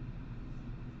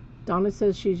 Donna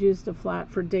says she's used a flat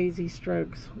for daisy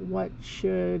strokes. What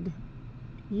should,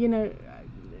 you know,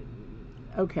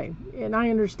 okay, and I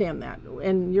understand that.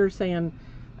 And you're saying,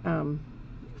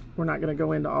 we're not going to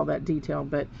go into all that detail,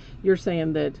 but you're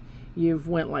saying that you've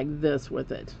went like this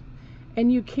with it.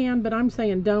 And you can, but I'm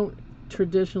saying don't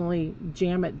traditionally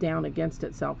jam it down against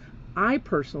itself. I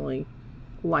personally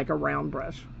like a round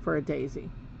brush for a daisy.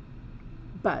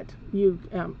 But you,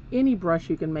 any brush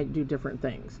you can make do different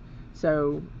things.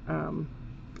 So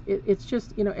it's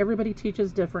just, you know, everybody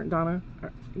teaches different, Donna,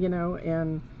 you know,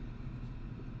 and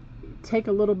take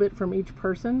a little bit from each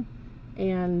person,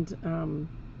 and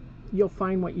you'll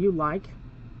find what you like.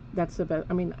 That's the best.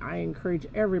 I mean, I encourage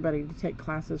everybody to take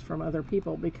classes from other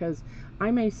people, because I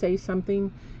may say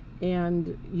something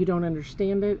and you don't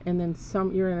understand it, and then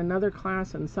you're in another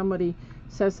class and somebody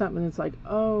says something and it's like,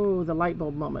 oh, the light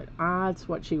bulb moment. That's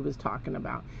what she was talking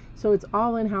about. So it's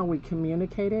all in how we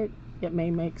communicate it. It may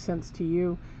make sense to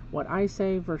you what I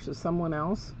say versus someone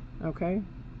else, okay?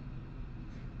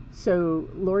 So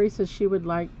Lori says she would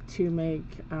like to make,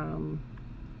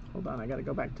 hold on, I got to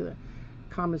go back to the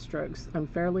comma strokes. I'm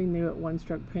fairly new at one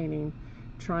stroke painting,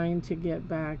 trying to get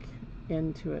back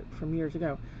into it from years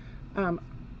ago.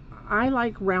 I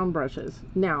like round brushes.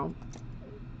 Now,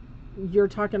 you're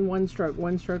talking one stroke.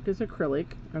 One stroke is acrylic,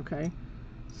 okay?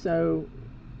 So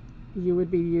you would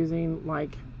be using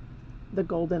like the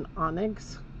Golden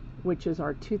Onyx, which is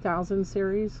our 2000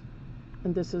 series,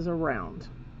 and this is a round,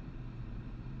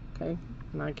 okay?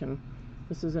 And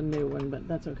this is a new one, but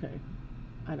that's okay.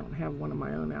 I don't have one of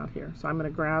my own out here. So I'm going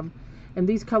to grab, and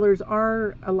these colors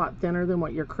are a lot thinner than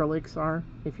what your acrylics are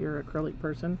if you're an acrylic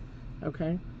person,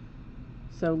 okay?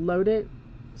 So load it.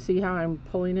 See how I'm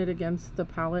pulling it against the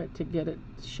palette to get it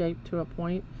shaped to a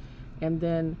point, and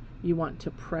then you want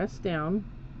to press down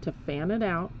to fan it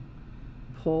out,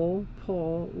 pull,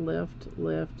 pull, lift,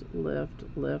 lift, lift,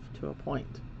 lift to a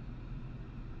point.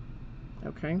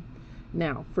 Okay,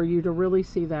 now for you to really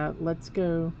see that, let's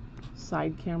go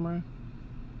side camera,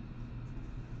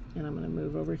 and I'm going to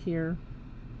move over here.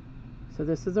 So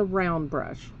this is a round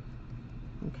brush,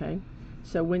 okay?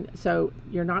 So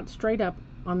you're not straight up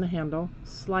on the handle,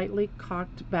 slightly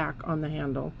cocked back on the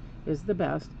handle is the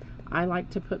best. I like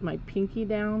to put my pinky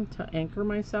down to anchor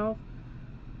myself,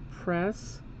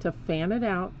 press to fan it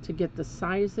out to get the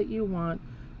size that you want,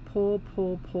 pull,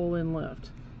 pull, pull, and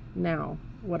lift. Now,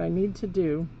 what I need to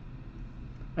do,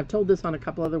 I've told this on a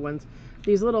couple other ones,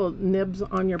 these little nibs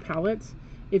on your palettes,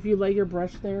 if you lay your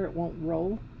brush there, it won't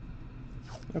roll.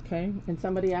 Okay, and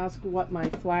somebody asked what my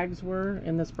flags were,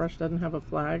 and this brush doesn't have a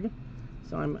flag.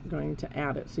 So I'm going to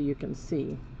add it so you can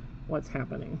see what's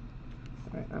happening.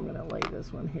 All right, I'm going to lay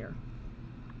this one here.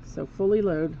 So fully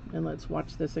load, and let's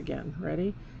watch this again.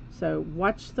 Ready? So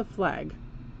watch the flag.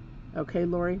 Okay,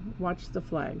 Lori, watch the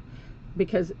flag,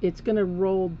 because it's going to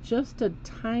roll just a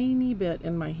tiny bit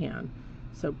in my hand.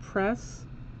 So press,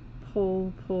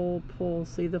 pull, pull, pull.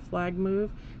 See the flag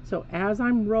move? So as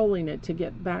I'm rolling it to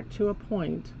get back to a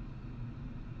point,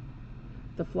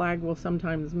 the flag will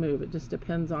sometimes move. It just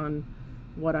depends on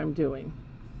what I'm doing.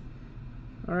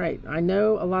 All right, I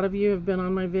know a lot of you have been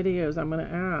on my videos. I'm going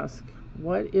to ask,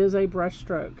 what is a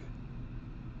brushstroke?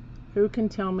 Who can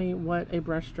tell me what a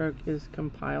brushstroke is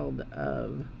compiled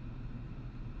of?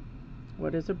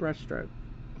 What is a brushstroke?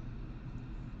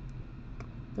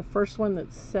 The first one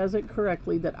that says it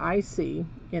correctly that I see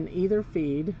in either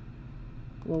feed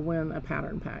will win a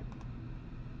pattern pack.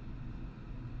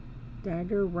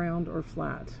 Dagger, round, or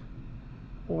flat?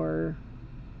 Or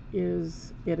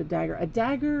is it a dagger? A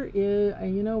dagger is,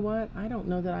 you know what? I don't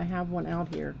know that I have one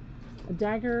out here. A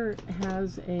dagger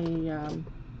has a,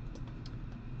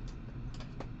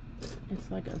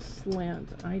 it's like a slant.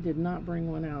 I did not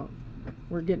bring one out.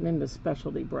 We're getting into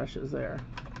specialty brushes there.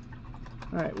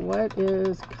 All right, what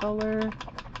is color?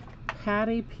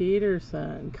 Patty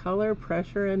Peterson, color,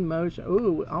 pressure, and motion.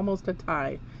 Ooh, almost a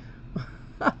tie.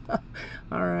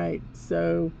 All right,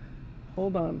 so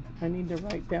hold on. I need to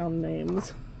write down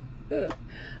names.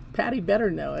 Patty better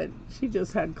know it. She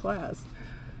just had class.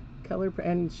 Color,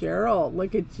 and Cheryl,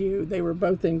 look at you. They were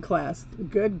both in class.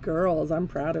 Good girls. I'm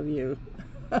proud of you.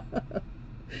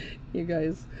 You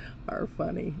guys are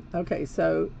funny. Okay,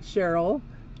 so Cheryl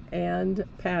and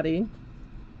Patty,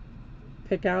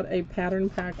 pick out a pattern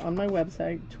pack on my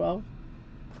website,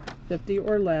 $12.50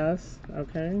 or less,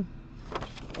 okay?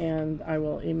 And I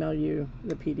will email you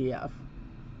the PDF.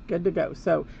 Good to go.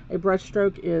 So a brush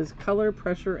stroke is color,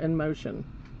 pressure, and motion,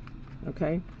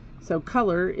 okay? So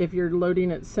color, if you're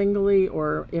loading it singly,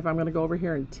 or if I'm going to go over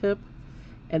here and tip,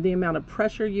 and the amount of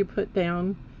pressure you put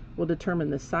down will determine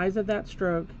the size of that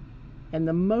stroke, and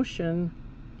the motion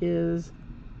is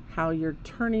how you're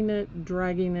turning it,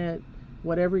 dragging it,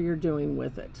 whatever you're doing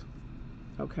with it,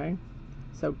 okay?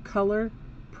 So color,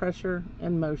 pressure,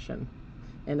 and motion.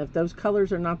 And if those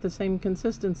colors are not the same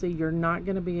consistency, you're not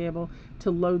going to be able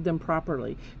to load them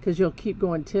properly, because you'll keep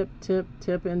going tip, tip,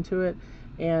 tip into it,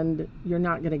 and you're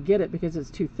not going to get it because it's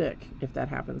too thick, if that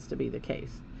happens to be the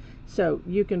case. So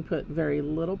you can put very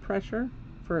little pressure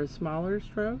for a smaller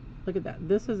stroke. Look at that.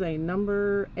 This is a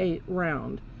number 8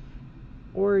 round,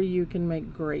 or you can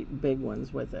make great big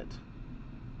ones with it.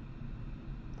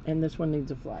 And this one needs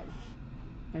a flag.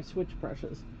 I switched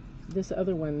brushes. This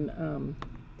other one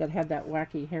that had that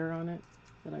wacky hair on it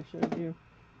that I showed you,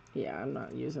 yeah, I'm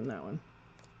not using that one.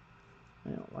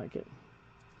 I don't like it.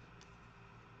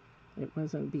 It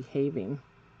wasn't behaving.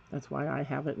 That's why I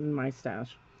have it in my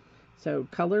stash. So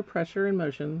color, pressure, and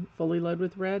motion. Fully load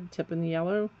with red, tip in the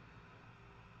yellow.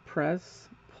 Press,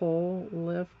 pull,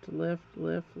 lift, lift,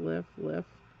 lift, lift, lift,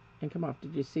 and come off.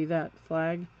 Did you see that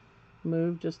flag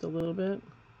move just a little bit?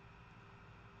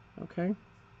 Okay.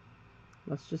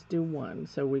 Let's just do one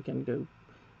so we can go.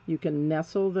 You can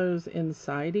nestle those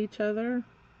inside each other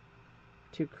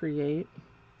to create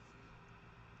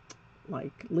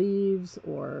like leaves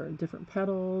or different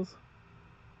petals.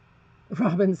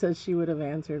 Robin says she would have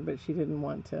answered, but she didn't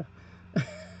want to.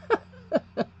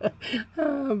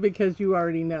 Because you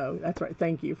already know. That's right.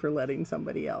 Thank you for letting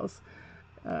somebody else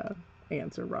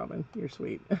answer, Robin. You're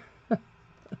sweet.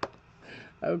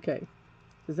 Okay.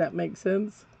 Does that make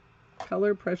sense?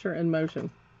 Color, pressure, and motion.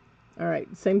 All right.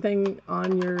 Same thing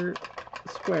on your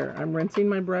square. I'm rinsing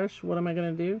my brush. What am I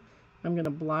going to do? I'm going to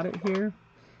blot it here.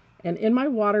 And in my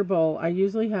water bowl, I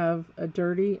usually have a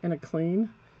dirty and a clean.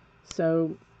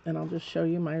 So, and I'll just show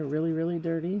you my really, really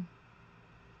dirty.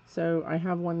 So I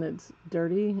have one that's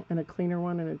dirty and a cleaner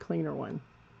one and a cleaner one.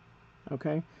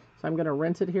 Okay, so I'm going to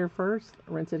rinse it here first,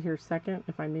 rinse it here second.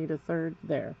 If I need a third,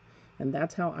 there. And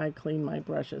that's how I clean my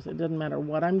brushes. It doesn't matter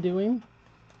what I'm doing,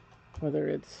 whether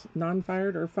it's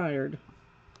non-fired or fired.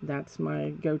 That's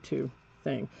my go-to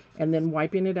thing. And then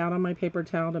wiping it out on my paper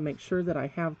towel to make sure that I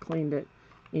have cleaned it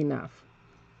enough.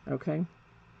 Okay.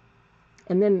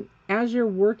 And then as you're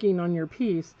working on your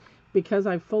piece, because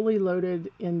I fully loaded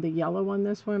in the yellow on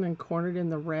this one and cornered in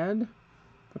the red,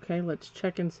 okay, let's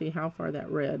check and see how far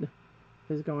that red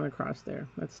is going across there.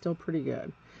 That's still pretty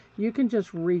good. You can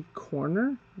just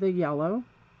re-corner the yellow,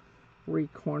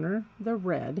 re-corner the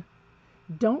red.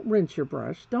 Don't rinse your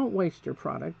brush. Don't waste your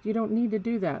product. You don't need to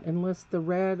do that unless the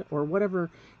red or whatever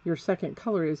your second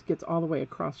color is gets all the way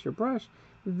across your brush.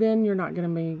 Then you're not going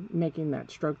to be making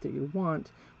that stroke that you want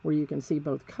where you can see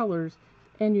both colors,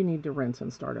 and you need to rinse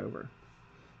and start over.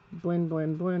 Blend,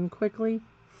 blend, blend quickly.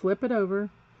 Flip it over.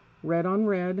 Red on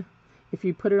red. If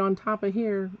you put it on top of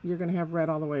here, you're going to have red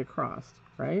all the way across,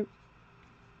 right?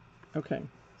 Okay,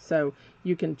 so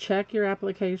you can check your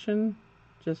application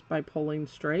just by pulling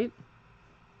straight.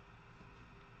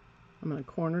 I'm going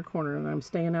to corner, and I'm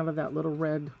staying out of that little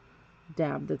red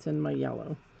dab that's in my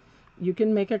yellow. You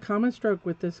can make a common stroke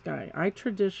with this guy. I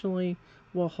traditionally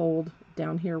will hold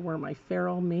down here where my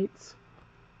ferrule meets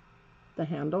the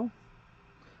handle,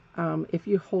 If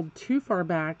you hold too far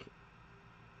back,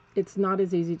 it's not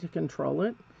as easy to control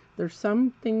it. There's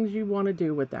some things you want to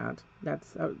do with that.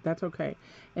 That's okay.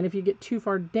 And if you get too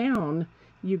far down,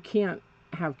 you can't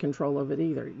have control of it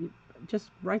either. Just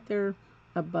right there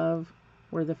above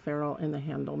where the ferrule and the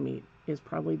handle meet is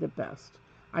probably the best,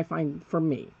 I find, for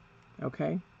me.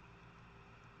 Okay?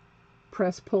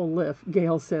 Press, pull, lift,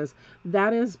 Gail says.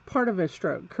 That is part of a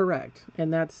stroke, correct.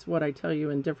 And that's what I tell you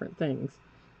in different things.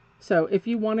 So if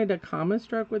you wanted a comma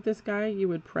stroke with this guy, you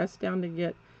would press down to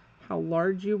get how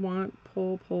large you want,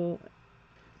 pull, pull.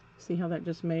 See how that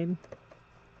just made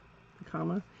the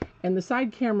comma? And the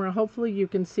side camera, hopefully you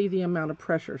can see the amount of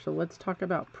pressure. So let's talk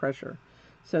about pressure.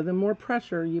 So the more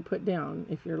pressure you put down,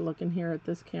 if you're looking here at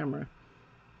this camera,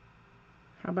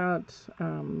 how about,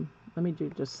 let me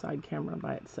do just side camera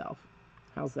by itself.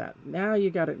 How's that? Now you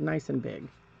got it nice and big.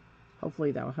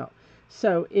 Hopefully that'll help.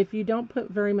 So if you don't put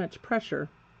very much pressure,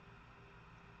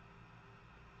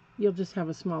 you'll just have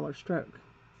a smaller stroke.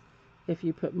 If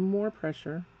you put more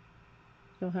pressure,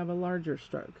 you'll have a larger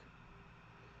stroke.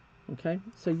 Okay,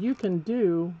 so you can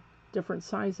do different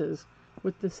sizes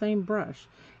with the same brush.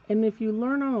 And if you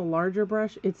learn on a larger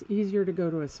brush, it's easier to go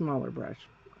to a smaller brush.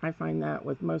 I find that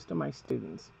with most of my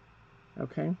students.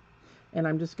 Okay, and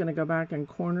I'm just going to go back and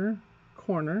corner,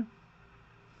 corner,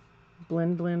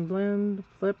 blend, blend, blend,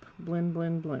 flip, blend,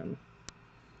 blend, blend.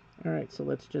 All right, so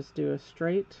let's just do a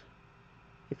straight.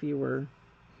 If you were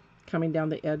coming down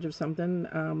the edge of something,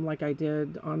 like I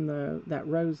did on that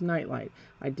rose nightlight,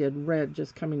 I did red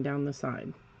just coming down the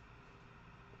side.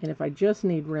 And if I just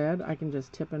need red, I can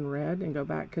just tip in red and go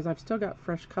back, because I've still got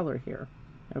fresh color here.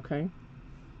 Okay,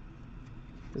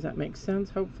 does that make sense?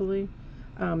 Hopefully.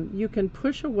 You can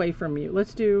push away from you.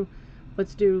 Let's do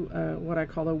what I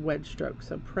call a wedge stroke.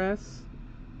 So press,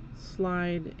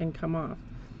 slide, and come off.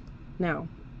 Now,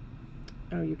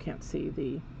 oh, you can't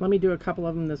see let me do a couple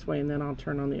of them this way, and then I'll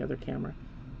turn on the other camera.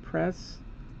 Press,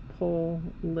 pull,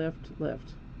 lift,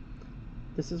 lift.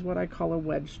 This is what I call a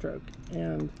wedge stroke.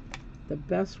 And the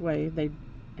best way, they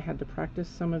had to practice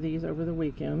some of these over the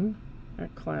weekend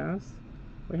at class.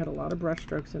 We had a lot of brush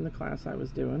strokes in the class I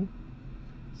was doing.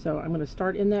 So I'm going to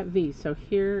start in that V. So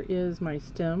here is my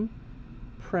stem.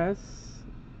 Press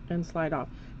and slide off.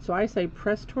 So I say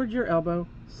press towards your elbow,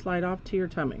 slide off to your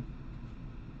tummy.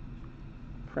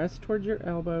 Press towards your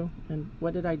elbow, and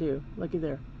what did I do? Looky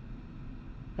there.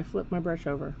 I flipped my brush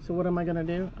over. So what am I going to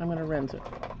do? I'm going to rinse it.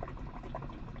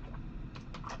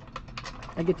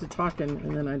 I get to talking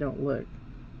and then I don't look.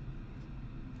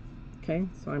 Okay,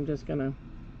 so I'm just going to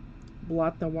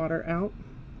blot the water out.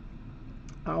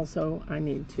 Also, I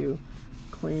need to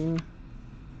clean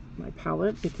my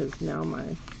palette because now my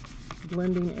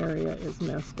blending area is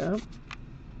messed up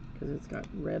because it's got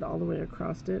red all the way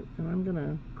across it. And I'm going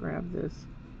to grab this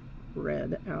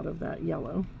red out of that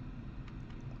yellow.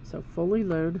 So fully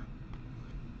load,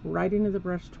 right into the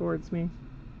brush towards me,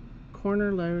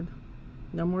 corner load,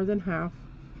 no more than half,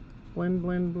 blend,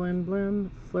 blend, blend,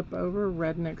 blend, flip over,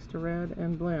 red next to red,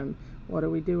 and blend. What do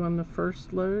we do on the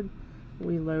first load?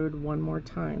 We load one more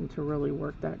time to really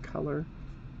work that color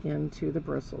into the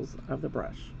bristles of the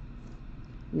brush.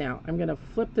 Now I'm going to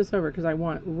flip this over because I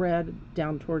want red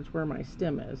down towards where my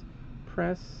stem is.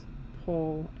 Press,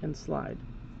 pull, and slide.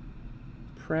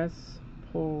 Press,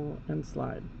 pull, and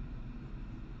slide.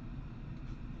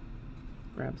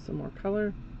 Grab some more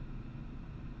color.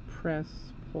 Press,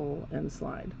 pull, and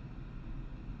slide.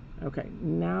 Okay,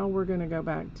 now we're going to go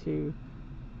back to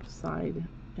side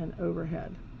and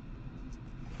overhead.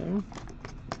 Okay.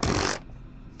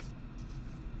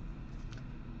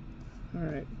 All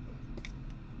right.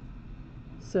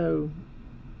 So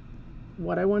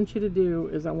what I want you to do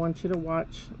is I want you to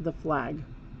watch the flag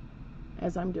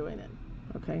as I'm doing it.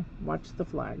 Okay, watch the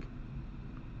flag.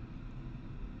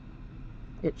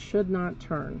 It should not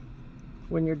turn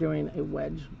when you're doing a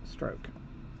wedge stroke.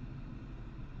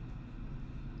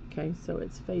 Okay, so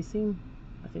it's facing,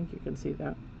 I think you can see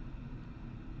that.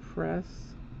 Press,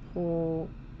 pull,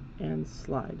 and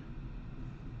slide.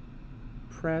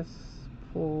 Press,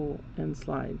 pull, and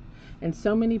slide. And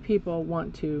so many people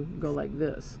want to go like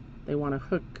this. They want to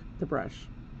hook the brush.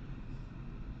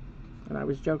 And I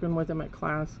was joking with them at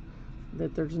class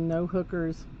that there's no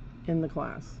hookers in the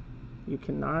class. You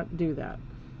cannot do that.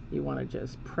 You want to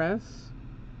just press,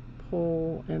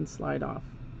 pull, and slide off.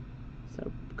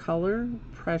 So color,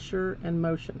 pressure, and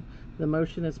motion. The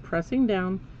motion is pressing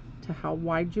down to how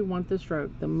wide you want the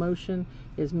stroke. The motion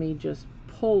is me just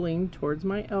pulling towards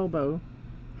my elbow,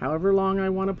 however long I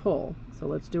want to pull. So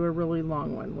let's do a really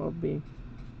long one.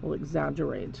 We'll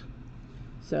exaggerate.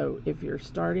 So if you're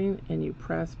starting and you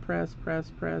press, press,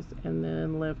 press, press, and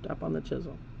then lift up on the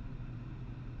chisel.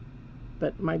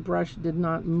 but my brush did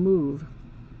not move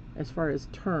as far as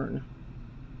turn.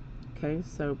 Okay,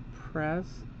 so press,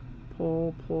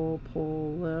 pull, pull,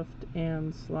 pull, lift,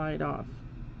 and slide off.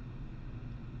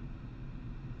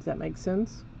 Does that make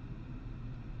sense?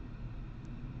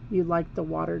 You like the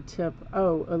water tip?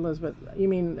 Oh, Elizabeth, you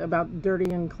mean about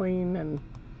dirty and clean? And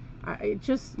I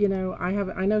just, you know,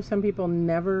 I know some people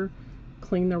never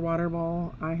clean their water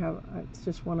bowl. It's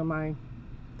just one of my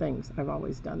things. I've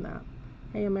always done that.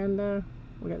 Hey, Amanda.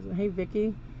 Hey,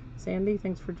 Vicky. Sandy,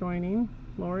 thanks for joining.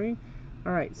 Lori.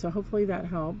 All right, so hopefully that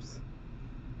helps.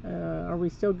 Are we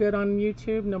still good on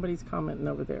YouTube? Nobody's commenting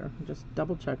over there. Just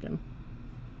double checking.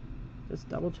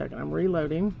 I'm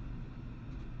reloading.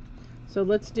 So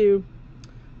let's do,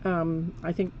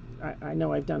 I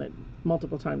know I've done it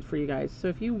multiple times for you guys. So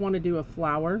if you want to do a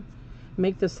flower,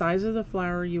 make the size of the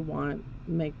flower you want,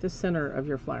 make the center of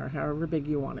your flower however big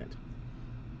you want it.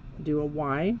 Do a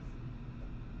Y.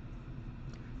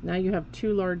 Now you have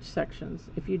two large sections.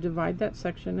 If you divide that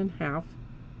section in half,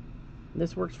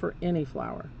 this works for any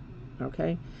flower,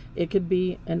 okay? It could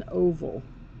be an oval.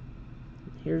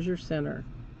 Here's your center.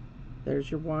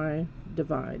 There's your Y,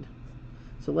 divide.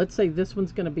 So let's say this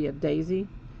one's going to be a daisy.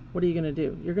 What are you going to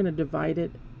do? You're going to divide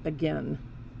it again.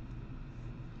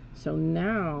 So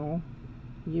now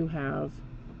you have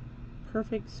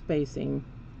perfect spacing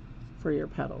for your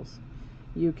petals.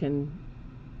 You can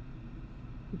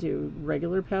do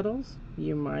regular petals.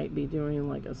 You might be doing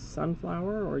like a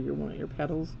sunflower, or you want your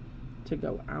petals to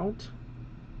go out.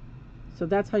 So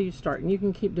that's how you start, and you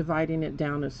can keep dividing it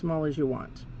down as small as you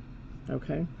want.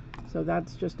 Okay, so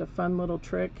that's just a fun little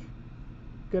trick.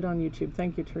 Good on YouTube.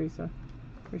 Thank you, Teresa.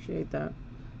 Appreciate that.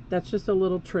 That's just a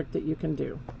little trick that you can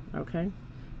do. Okay,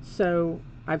 so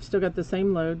I've still got the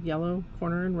same load, yellow,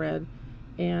 corner, and red,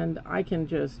 and I can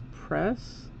just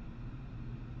press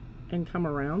and come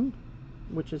around,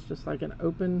 which is just like an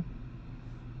open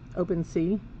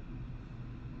C.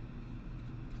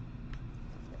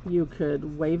 You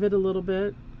could wave it a little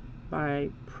bit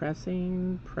by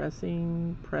pressing,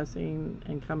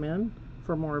 and come in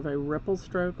for more of a ripple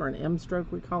stroke, or an M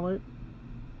stroke we call it.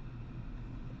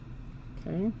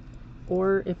 Okay,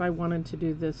 or if I wanted to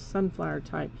do this sunflower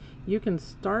type, you can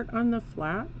start on the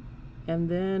flat and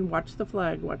then watch the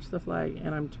flag,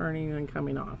 and I'm turning and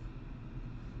coming off.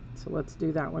 So let's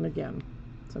do that one again,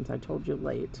 since I told you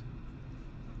late.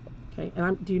 Okay,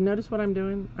 and do you notice what I'm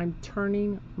doing? I'm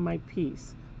turning my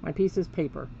piece. My piece is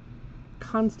paper.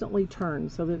 Constantly turn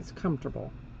so that it's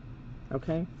comfortable.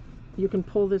 Okay, you can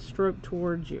pull this stroke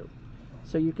towards you.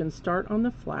 So you can start on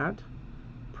the flat,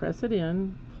 press it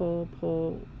in, pull,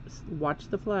 watch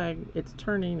the flag. It's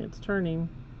turning.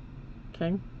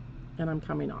 Okay, and I'm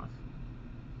coming off.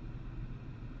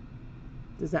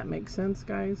 Does that make sense,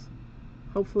 guys?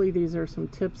 Hopefully these are some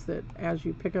tips that as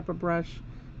you pick up a brush,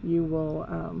 you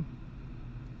will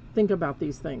think about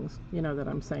these things, you know, that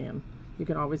I'm saying. You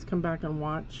can always come back and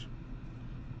watch.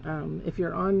 If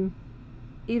you're on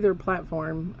either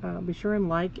platform, be sure and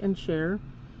like and share.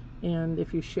 And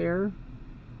if you share,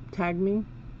 tag me,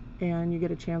 and you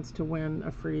get a chance to win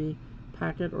a free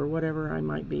packet or whatever I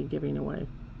might be giving away.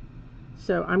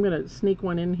 So I'm going to sneak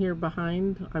one in here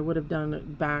behind. I would have done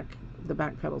it the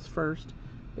back petals first,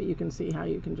 but you can see how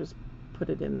you can just put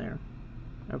it in there.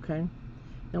 Okay,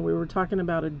 now we were talking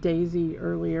about a daisy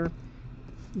earlier.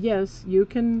 Yes, you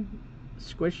can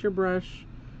squish your brush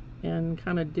and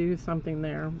kind of do something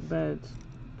there, but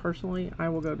personally I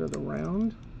will go to the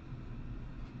round,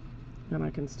 and I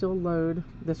can still load.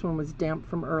 This one was damp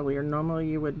from earlier. Normally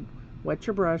you would wet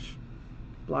your brush,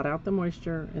 blot out the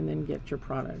moisture, and then get your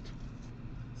product.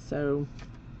 So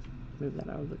move that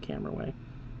out of the camera way.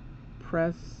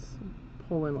 Press,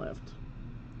 pull, and lift.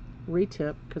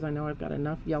 Retip, because I know I've got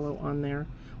enough yellow on there.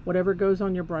 Whatever goes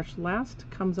on your brush last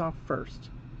comes off first.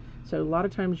 So a lot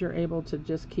of times you're able to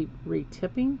just keep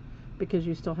retipping because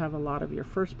you still have a lot of your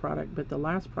first product, but the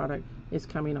last product is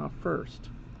coming off first.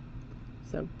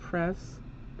 So press,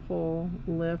 pull,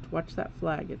 lift. Watch that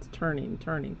flag. It's turning.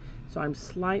 So I'm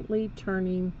slightly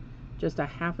turning, just a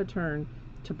half a turn,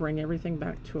 to bring everything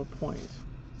back to a point.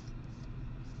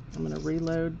 I'm going to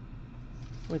reload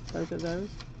with both of those,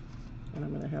 and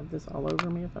I'm going to have this all over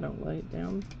me if I don't lay it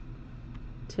down.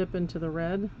 Tip into the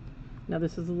red. Now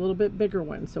this is a little bit bigger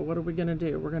one, so what are we going to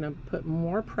do? We're going to put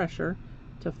more pressure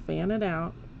to fan it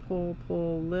out. Pull,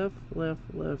 lift,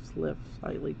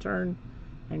 slightly turn,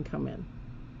 and come in.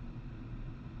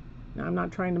 Now I'm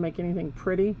not trying to make anything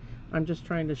pretty. I'm just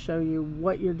trying to show you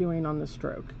what you're doing on the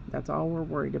stroke. That's all we're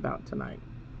worried about tonight.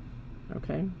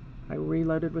 Okay, I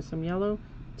reloaded with some yellow,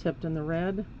 tipped in the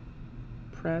red,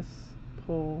 press,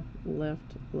 pull,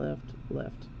 lift.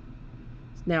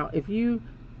 Now, if you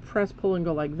press, pull, and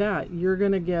go like that, you're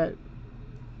going to get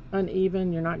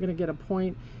uneven. You're not going to get a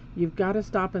point. You've got to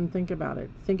stop and think about it.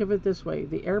 Think of it this way.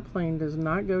 The airplane does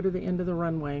not go to the end of the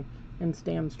runway and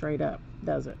stand straight up,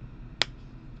 does it?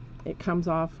 It comes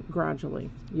off gradually.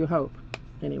 You hope,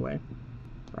 anyway,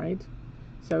 right?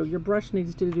 So your brush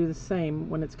needs to do the same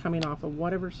when it's coming off of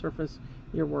whatever surface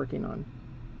you're working on.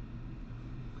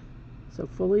 So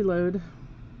fully load,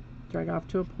 drag off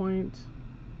to a point,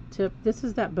 tip. This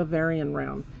is that Bavarian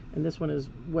round, and this one is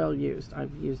well used.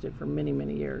 I've used it for many,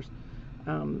 many years.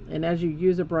 And as you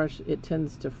use a brush, it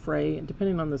tends to fray. And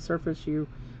depending on the surface,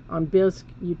 on bisque,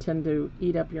 you tend to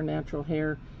eat up your natural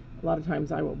hair. A lot of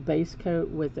times I will base coat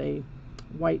with a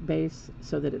white base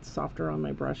so that it's softer on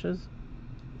my brushes.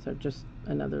 So just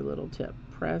another little tip.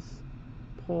 Press,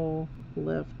 pull,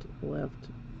 lift, lift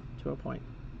to a point.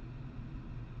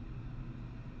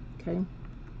 Okay.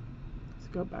 Let's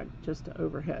go back just to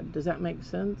overhead. Does that make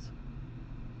sense?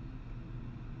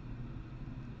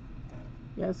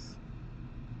 Yes?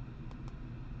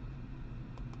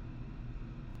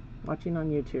 Watching on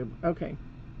YouTube. Okay.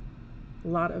 A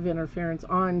lot of interference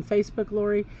on Facebook,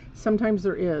 Lori. Sometimes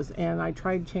there is, and I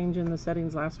tried changing the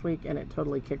settings last week and it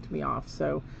totally kicked me off.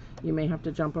 So you may have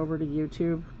to jump over to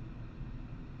YouTube.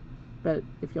 But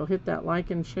if you'll hit that like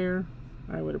and share,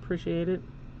 I would appreciate it.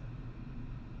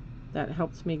 That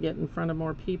helps me get in front of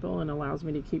more people and allows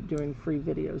me to keep doing free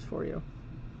videos for you.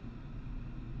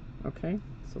 Okay,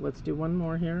 so let's do one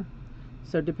more here.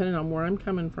 So depending on where I'm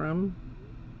coming from,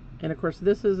 and of course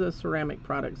this is a ceramic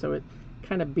product, so it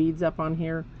kind of beads up on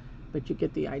here, but you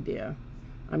get the idea.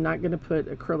 I'm not going to put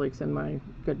acrylics in my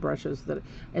good brushes.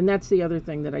 And that's the other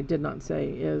thing that I did not say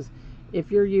is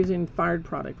if you're using fired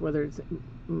product, whether it's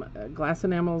glass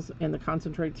enamels and the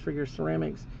concentrates for your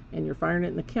ceramics, and you're firing it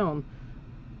in the kiln,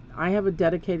 I have a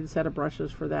dedicated set of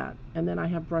brushes for that. And then I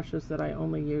have brushes that I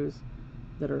only use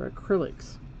that are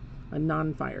acrylics, a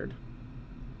non-fired.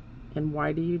 And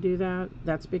why do you do that?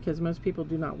 That's because most people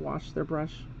do not wash their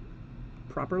brush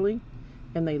properly,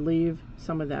 and they leave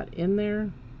some of that in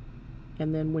there.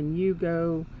 And then when you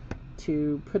go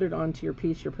to put it onto your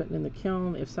piece you're putting in the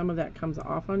kiln, if some of that comes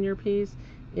off on your piece,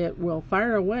 it will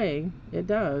fire away. It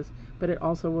does, but it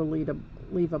also will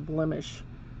leave a blemish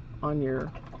on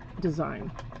your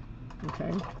design.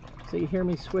 Okay, so you hear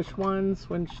me swish 1,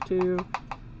 swish 2,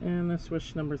 and a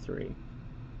swish number 3.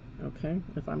 Okay,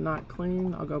 if I'm not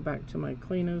clean, I'll go back to my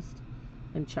cleanest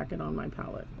and check it on my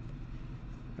palette.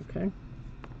 Okay,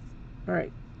 all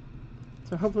right,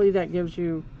 so hopefully that gives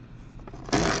you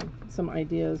some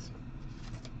ideas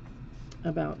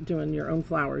about doing your own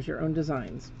flowers, your own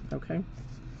designs. Okay,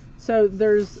 so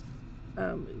there's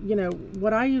you know,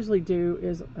 what I usually do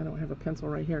is, I don't have a pencil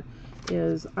right here,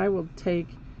 is I will take,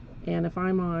 and if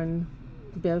I'm on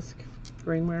bisque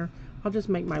greenware, I'll just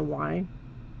make my Y.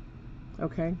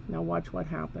 Okay, now watch what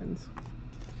happens.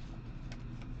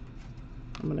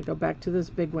 I'm going to go back to this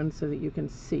big one so that you can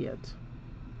see it.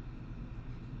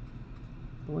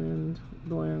 Blend,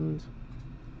 blend.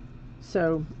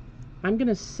 So I'm going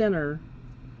to center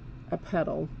a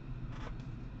petal.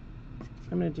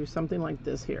 I'm going to do something like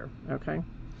this here, okay?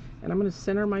 And I'm going to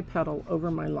center my petal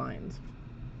over my lines.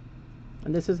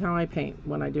 And this is how I paint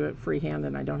when I do it freehand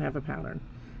and I don't have a pattern.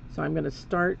 So I'm going to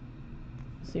start,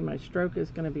 see, my stroke is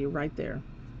going to be right there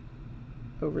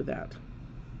over that.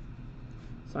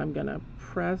 So I'm going to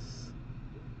press,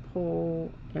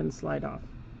 pull, and slide off.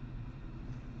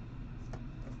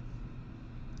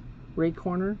 Right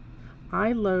corner.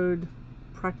 I load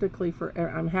practically for,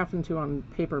 I'm having to on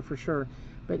paper for sure,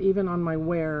 but even on my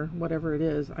wear, whatever it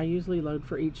is, I usually load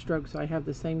for each stroke so I have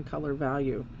the same color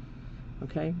value.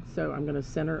 Okay, so I'm going to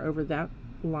center over that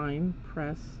line,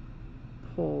 press,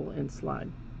 pull, and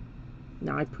slide.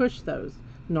 Now I push those.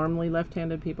 Normally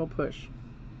left-handed people push.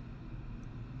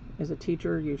 As a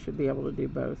teacher, you should be able to do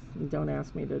both. And don't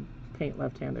ask me to paint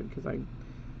left-handed because I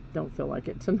don't feel like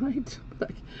it tonight.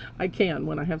 But I can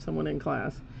when I have someone in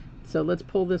class. So let's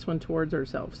pull this one towards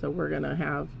ourselves. So we're going to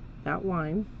have that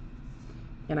line.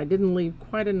 And I didn't leave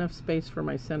quite enough space for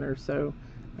my center, so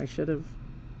I should have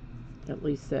at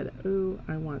least said, oh,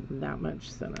 I want that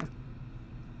much center.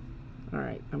 All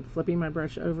right, I'm flipping my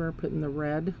brush over, putting the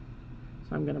red.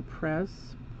 So I'm going to press,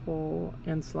 pull,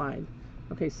 and slide.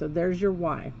 Okay, so there's your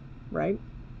Y, right?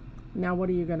 Now what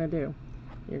are you going to do?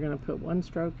 You're going to put one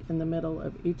stroke in the middle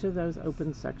of each of those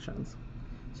open sections.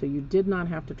 So you did not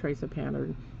have to trace a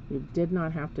pattern. You did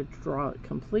not have to draw it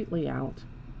completely out.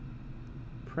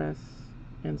 Press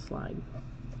and slide.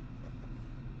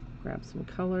 Grab some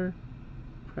color,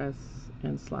 press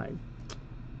and slide.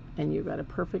 And you've got a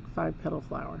perfect 5-petal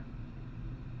flower.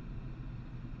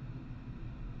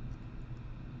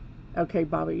 Okay,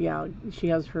 Bobby, yeah, she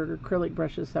has her acrylic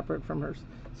brushes separate from her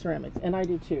ceramics, and I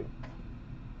do too.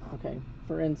 Okay,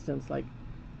 for instance, like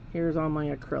here's all my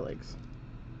acrylics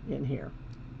in here.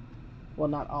 Well,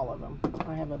 not all of them.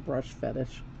 I have a brush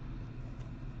fetish.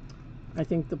 I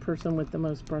think the person with the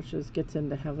most brushes gets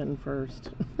into heaven first.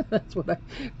 That's what I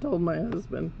told my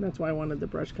husband. That's why I wanted the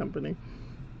brush company.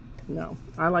 No,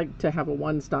 I like to have a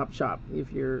one-stop shop.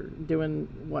 If you're doing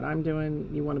what I'm doing,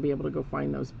 you want to be able to go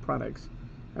find those products.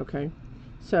 Okay,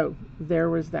 so there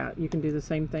was that. You can do the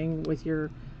same thing with your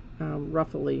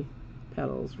ruffly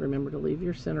petals. Remember to leave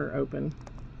your center open.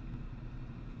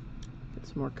 Get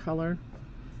some more color.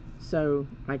 So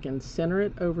I can center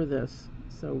it over this.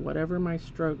 So whatever my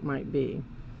stroke might be,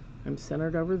 I'm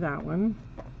centered over that one.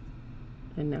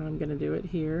 And now I'm going to do it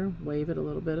here. Wave it a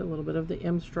little bit of the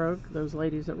M stroke. Those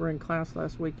ladies that were in class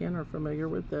last weekend are familiar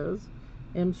with those.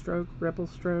 M stroke, ripple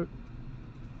stroke.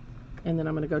 And then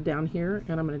I'm going to go down here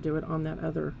and I'm going to do it on that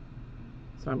other.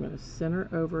 So I'm going to center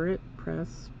over it,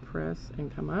 press, press,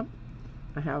 and come up.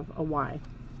 I have a Y,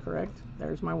 correct?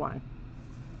 There's my Y.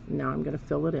 Now I'm going to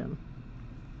fill it in.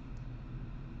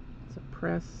 So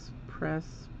press, press,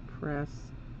 press,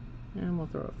 and we'll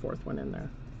throw a fourth one in there.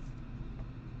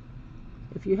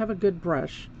 If you have a good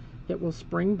brush, it will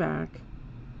spring back.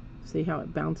 See how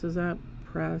it bounces up?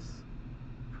 Press,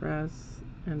 press,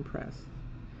 and press.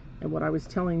 And what I was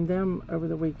telling them over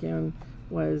the weekend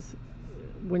was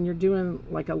when you're doing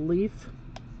like a leaf,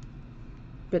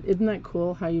 but isn't that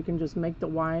cool how you can just make the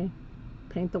Y,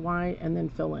 paint the Y, and then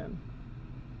fill in?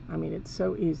 I mean, it's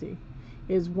so easy.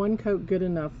 Is one coat good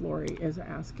enough, Lori is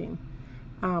asking,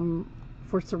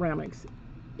 for ceramics?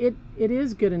 It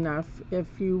is good enough if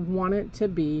you want it to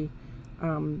be,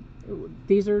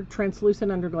 these are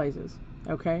translucent underglazes,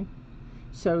 okay?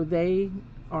 So they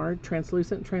are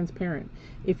translucent, transparent.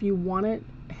 If you want it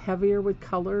heavier with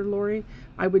color, Lori,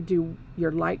 I would do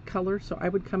your light color. So I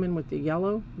would come in with the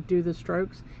yellow, do the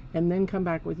strokes, and then come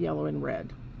back with yellow and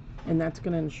red. And that's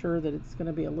going to ensure that it's going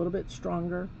to be a little bit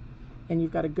stronger and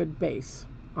you've got a good base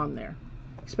on there,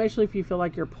 especially if you feel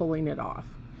like you're pulling it off.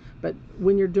 But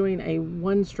when you're doing a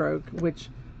one stroke, which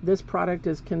this product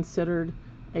is considered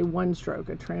a one stroke,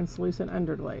 a translucent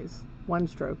underglaze, one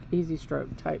stroke, easy stroke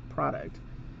type product,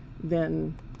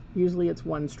 then usually it's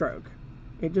one stroke.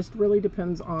 It just really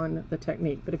depends on the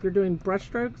technique. But if you're doing brush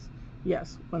strokes,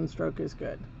 yes, one stroke is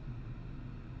good.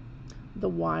 The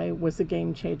Y was a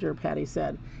game changer, Patty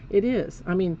said. It is.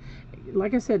 I mean,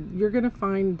 like I said, you're going to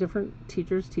find different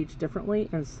teachers teach differently,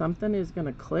 and something is going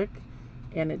to click,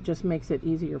 and it just makes it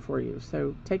easier for you.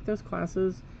 So take those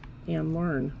classes and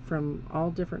learn from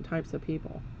all different types of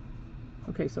people.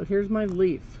 Okay, so here's my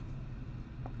leaf.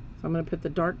 So I'm going to put the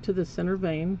dark to the center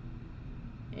vein,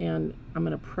 and I'm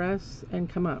going to press and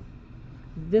come up.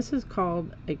 This is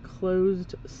called a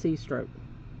closed C stroke.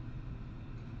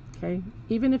 Okay,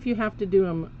 even if you have to do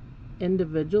them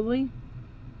individually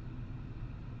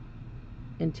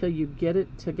until you get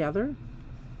it together.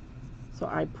 So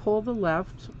I pull the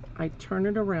left, I turn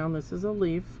it around, this is a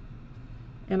leaf,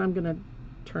 and I'm going to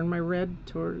turn my red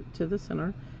to the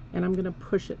center, and I'm going to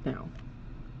push it down.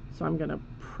 So I'm going to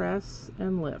press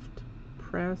and lift,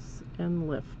 press and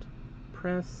lift,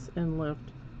 press and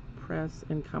lift, press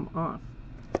and come off.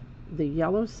 The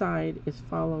yellow side is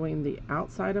following the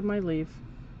outside of my leaf.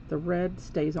 The red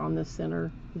stays on the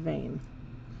center vein.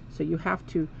 So you have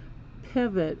to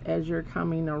pivot as you're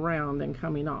coming around and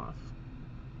coming off.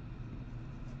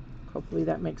 Hopefully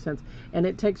that makes sense. And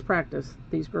it takes practice.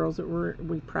 These girls that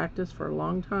we practiced for a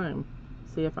long time.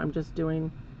 See, if I'm just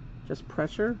doing just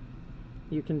pressure,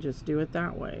 you can just do it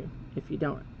that way if you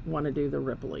don't want to do the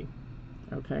ripply.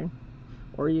 Okay?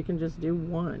 Or you can just do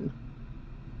one.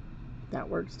 That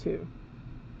works too.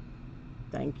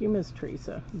 Thank you, Miss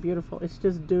Teresa. Beautiful. It's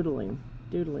just doodling.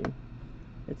 Doodling.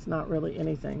 It's not really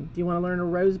anything. Do you want to learn a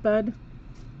rosebud?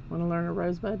 Want to learn a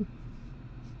rosebud?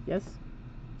 Yes?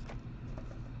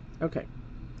 Okay.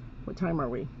 What time are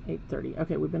we? 8:30.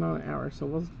 Okay, we've been on an hour, so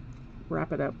we'll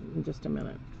wrap it up in just a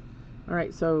minute. All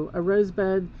right, so a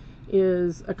rosebud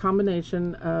is a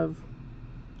combination of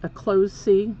a closed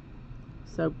C.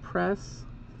 So press,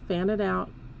 fan it out,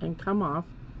 and come off.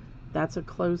 That's a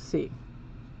closed C.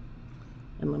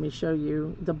 And let me show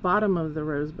you, the bottom of the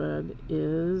rosebud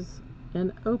is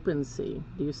an open C.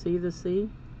 Do you see the C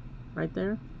right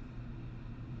there?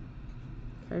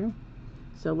 Okay,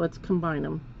 so let's combine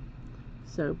them.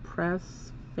 So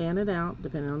press, fan it out,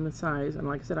 depending on the size. And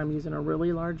like I said, I'm using a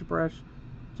really large brush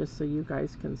just so you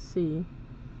guys can see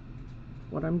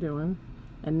what I'm doing.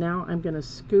 And now I'm going to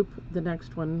scoop the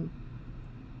next one,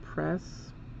 press,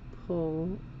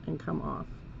 pull, and come off.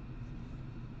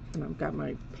 And I've got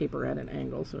my paper at an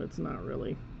angle, so it's not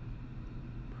really.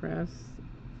 Press,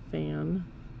 fan.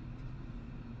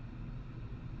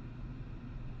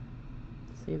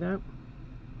 See that?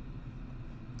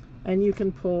 And you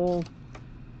can pull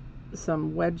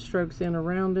some wedge strokes in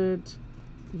around it.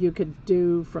 You could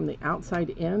do from the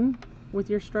outside in with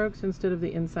your strokes instead of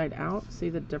the inside out. See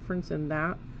the difference in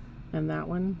that and that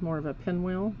one? More of a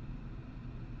pinwheel.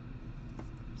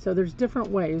 So there's different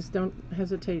ways. Don't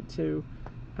hesitate to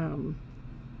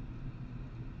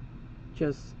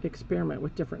just experiment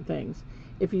with different things.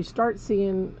 If you start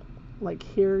seeing, like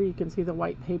here, you can see the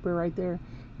white paper right there.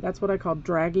 That's what I call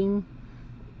dragging.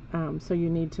 So you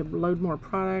need to load more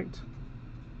product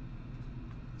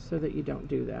so that you don't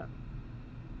do that.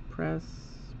 Press,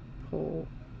 pull,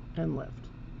 and lift.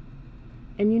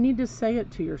 And you need to say it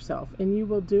to yourself, and you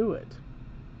will do it.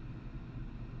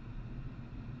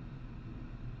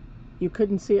 You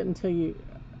couldn't see it until you...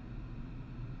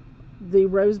 The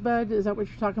rosebud, is that what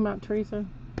you're talking about, Teresa?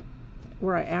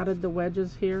 Where I added the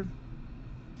wedges here?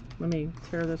 Let me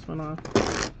tear this one off.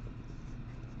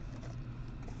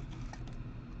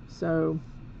 So,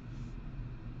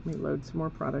 let me load some more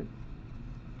product.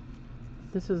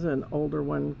 This is an older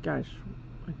one. Gosh,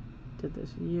 I did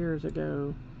this years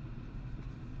ago.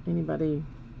 Anybody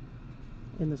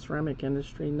in the ceramic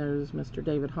industry knows Mr.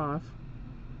 David Hoff.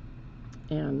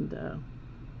 And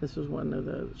this was one of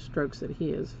the strokes that he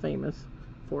is famous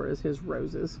for, is his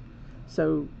roses.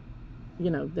 So, you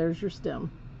know, there's your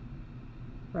stem,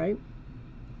 right?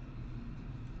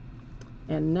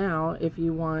 And now if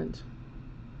you want,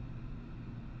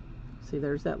 see,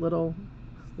 there's that little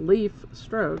leaf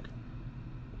stroke,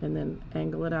 and then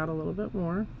angle it out a little bit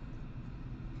more,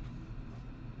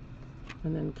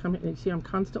 and then come in. You see, I'm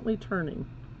constantly turning.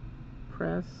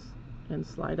 Press and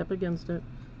slide up against it.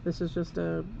 This is just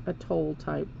a toll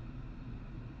type.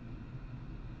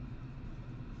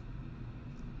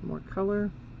 More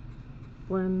color,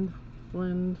 blend,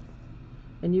 blend,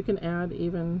 and you can add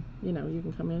even, you know, you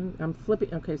can come in. I'm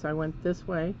flipping. Okay, so I went this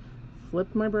way,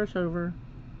 flipped my brush over,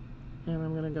 and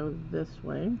I'm going to go this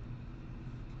way.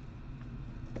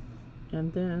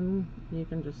 And then you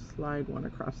can just slide one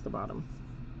across the bottom.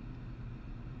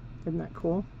 Isn't that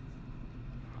cool?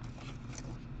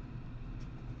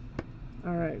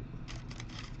 All right.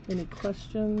 Any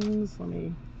questions? Let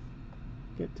me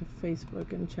get to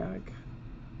Facebook and check.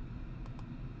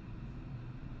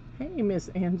 Hey, Miss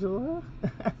Angela.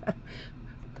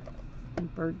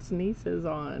 Bert's niece is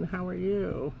on. How are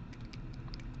you?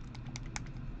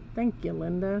 Thank you,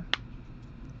 Linda.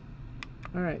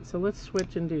 All right, so let's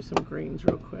switch and do some greens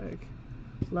real quick.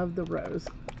 Love the rose.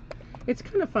 It's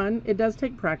kind of fun. It does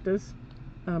take practice,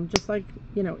 just like,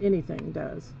 you know, anything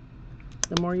does.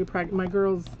 The more you practice, my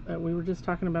girls, we were just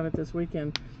talking about it this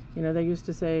weekend. You know, they used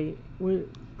to say,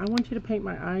 I want you to paint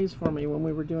my eyes for me when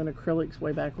we were doing acrylics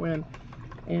way back when.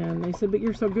 And they said, but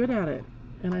you're so good at it.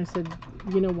 And I said,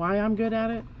 you know why I'm good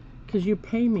at it? Because you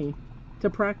pay me to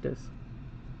practice.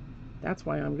 That's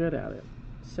why I'm good at it.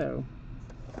 So,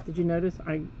 did you notice?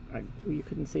 You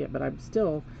couldn't see it, but I'm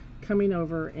still coming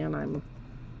over and I'm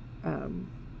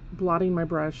blotting my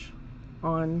brush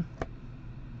on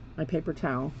my paper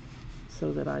towel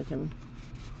so that I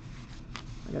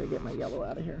gotta get my yellow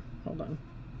out of here. Hold on.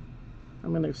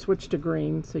 I'm gonna switch to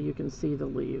green so you can see the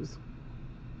leaves.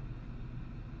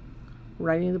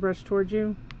 Riding the brush towards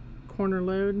you, corner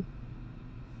load,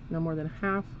 no more than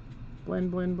half.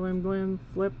 Blend, blend, blend, blend,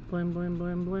 flip, blend, blend,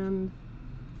 blend, blend.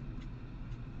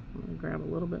 I'm going to grab a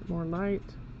little bit more light.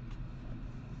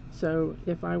 So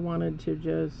if I wanted to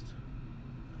just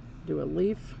do a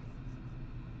leaf,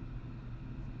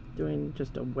 doing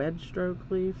just a wedge stroke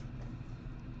leaf,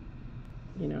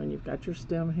 you know, and you've got your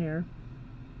stem here.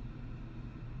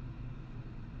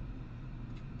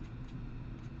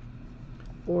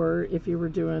 Or if you were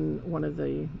doing one of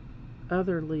the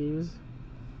other leaves,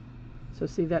 so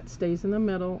see that stays in the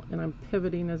middle and I'm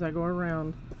pivoting as I go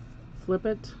around. Flip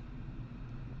it,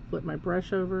 flip my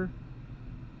brush over,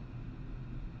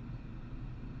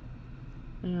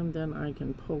 and then I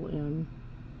can pull in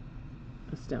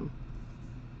a stem.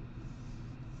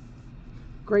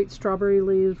 Great strawberry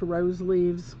leaves, rose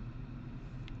leaves.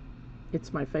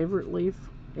 It's my favorite leaf.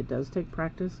 It does take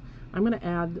practice. I'm going to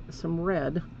add some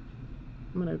red.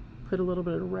 I'm going to put a little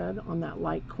bit of red on that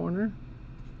light corner.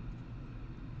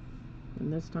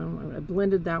 And this time I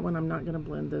blended that one. I'm not going to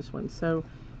blend this one. So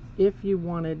if you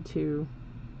wanted to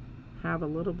have a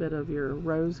little bit of your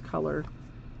rose color,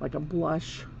 like a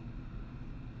blush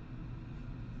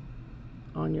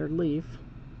on your leaf,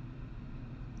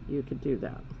 you could do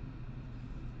that.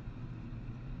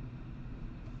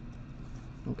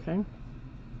 Okay.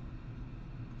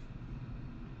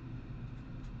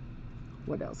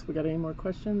 What else? We got any more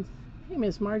questions? Hey,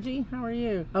 Miss Margie, how are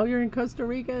you? Oh, you're in Costa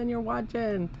Rica and you're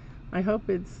watching. I hope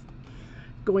it's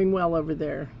going well over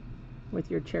there with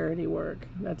your charity work.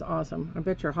 That's awesome. I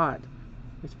bet you're hot.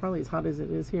 It's probably as hot as it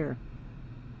is here.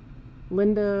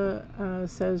 Linda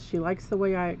says she likes the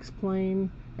way I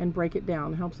explain and break it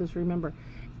down. Helps us remember.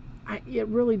 It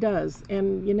really does.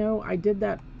 And, you know, I did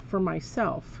that for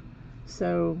myself.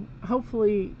 So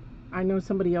hopefully, I know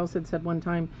somebody else had said one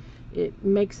time, it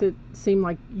makes it seem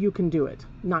like you can do it,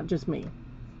 not just me.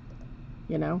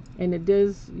 You know, and it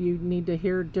does, you need to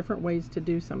hear different ways to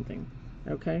do something.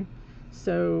 Okay,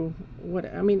 so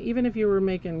I mean, even if you were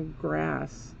making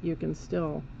grass, you can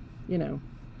still, you know,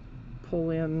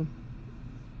 pull in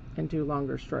and do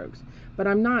longer strokes. But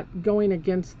I'm not going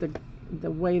against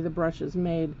the way the brush is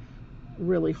made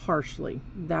really harshly.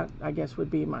 That, I guess,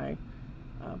 would be my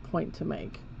point to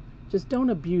make. Just don't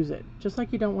abuse it, just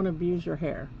like you don't want to abuse your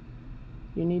hair.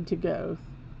 You need to go.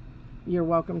 You're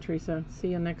welcome, Teresa. See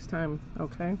you next time,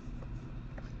 okay?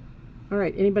 All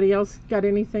right, anybody else got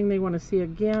anything they want to see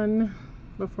again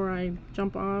before I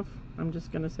jump off? I'm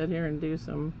just going to sit here and do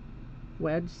some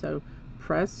wedge. So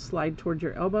press, slide towards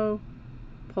your elbow,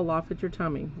 pull off at your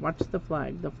tummy. Watch the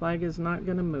flag. The flag is not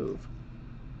going to move.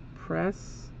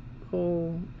 Press,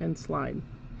 pull, and slide.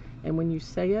 And when you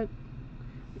say it,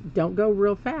 don't go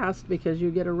real fast because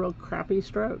you get a real crappy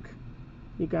stroke.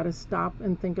 You got to stop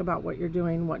and think about what you're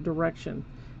doing, what direction.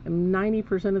 And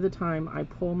 90% of the time, I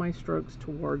pull my strokes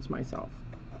towards myself.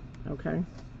 Okay?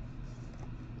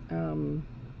 Trying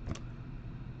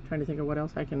to think of what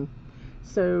else I can.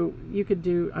 So you could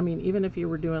do, I mean, even if you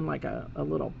were doing like a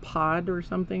little pod or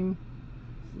something,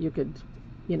 you could,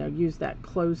 you know, use that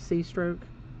closed C-stroke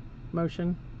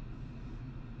motion.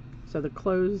 So the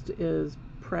closed is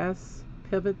press,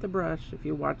 pivot the brush. If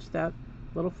you watch that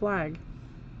little flag,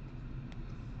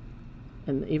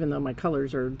 and even though my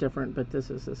colors are different, but this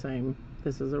is the same,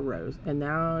 this is a rose. And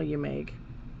now you make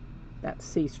that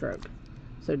C stroke.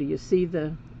 So do you see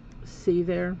the C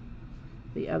there?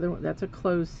 The other one, that's a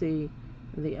closed C.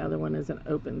 The other one is an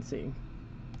open C.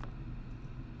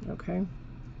 Okay.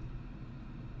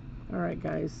 All right,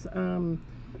 guys. You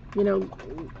know,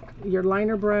 your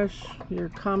liner brush, your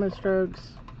comma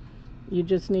strokes, you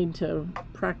just need to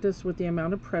practice with the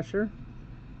amount of pressure.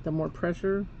 The more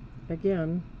pressure,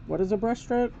 again, what is a brush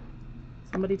stroke?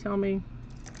 Somebody tell me,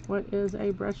 what is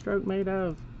a brush stroke made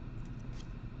of?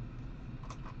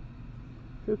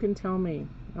 Who can tell me?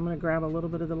 I'm going to grab a little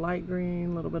bit of the light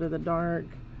green, a little bit of the dark,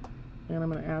 and I'm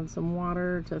going to add some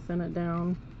water to thin it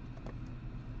down.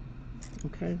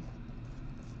 Okay.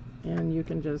 And you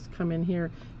can just come in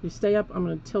here. You stay up, I'm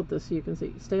going to tilt this so you can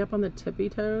see. Stay up on the tippy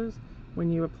toes.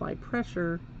 When you apply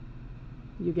pressure,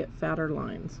 you get fatter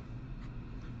lines.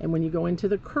 And when you go into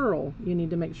the curl, you need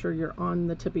to make sure you're on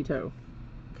the tippy toe.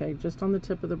 Okay, just on the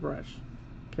tip of the brush.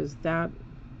 Because that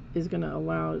is going to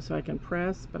allow, so I can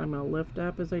press, but I'm going to lift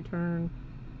up as I turn.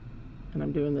 And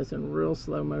I'm doing this in real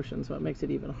slow motion, so it makes it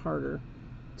even harder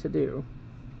to do.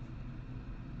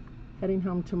 Heading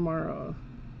home tomorrow.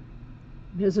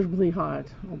 Miserably hot.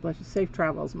 Oh, bless you. Safe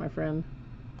travels, my friend.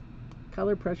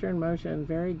 Color, pressure, and motion.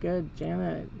 Very good,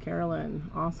 Janet,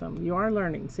 Carolyn. Awesome. You are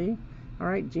learning, see? All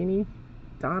right, Jeannie,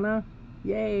 Donna.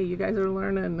 Yay, you guys are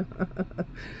learning.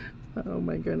 Oh,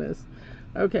 my goodness.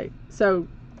 Okay, so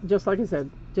just like I said,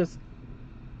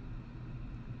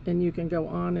 and you can go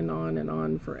on and on and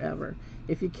on forever.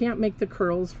 If you can't make the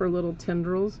curls for little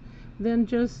tendrils, then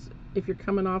just, if you're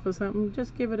coming off of something,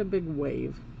 just give it a big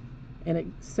wave. And it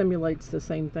simulates the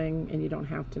same thing, and you don't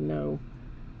have to know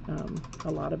a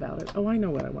lot about it. Oh, I know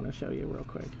what I want to show you real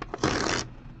quick.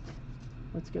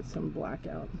 Let's get some black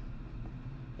out.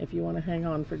 If you want to hang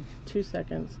on for 2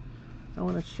 seconds, I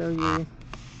want to show you.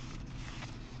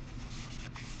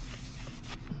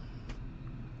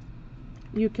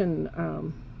 You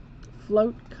can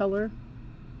float color.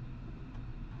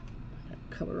 I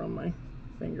got color on my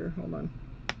finger. Hold on.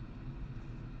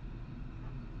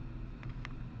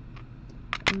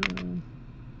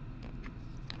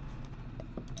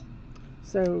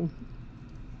 So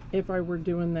if I were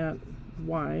doing that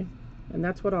Y, and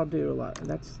that's what I'll do a lot.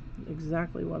 That's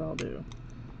exactly what I'll do.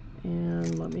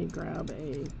 And let me grab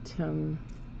a 10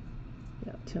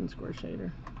 square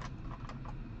shader.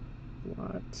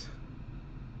 What?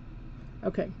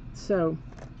 Okay, so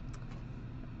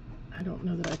I don't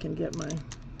know that I can get my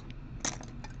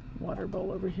water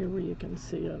bowl over here where you can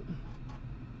see it.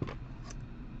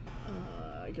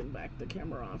 I can back the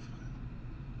camera off.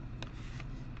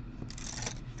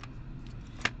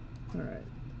 All right,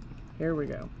 here we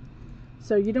go.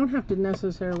 So you don't have to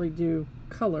necessarily do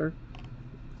color,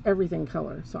 everything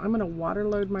color. So I'm going to water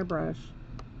load my brush,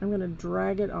 I'm going to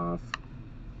drag it off,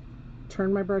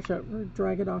 turn my brush over,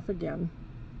 drag it off again,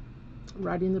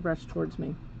 riding the brush towards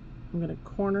me. I'm going to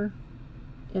corner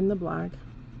in the black.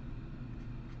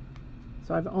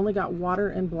 So I've only got water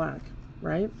and black,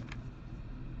 right?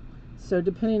 So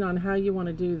depending on how you want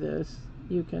to do this,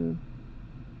 you can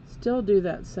still do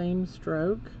that same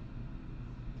stroke.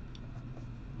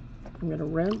 I'm going to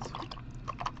rinse,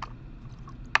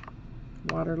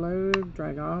 water load,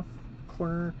 drag off,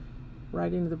 corner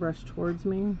right into the brush towards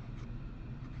me.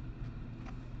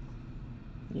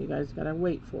 You guys got to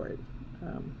wait for it.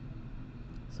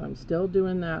 So I'm still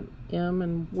doing that M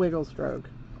and wiggle stroke.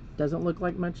 Doesn't look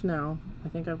like much now. I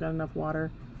think I've got enough water.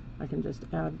 I can just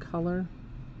add color.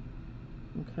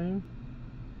 Okay.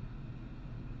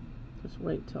 Just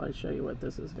wait till I show you what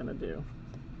this is going to do.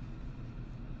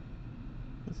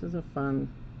 This is a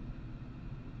fun.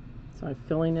 So I'm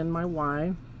filling in my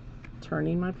Y,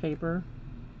 turning my paper.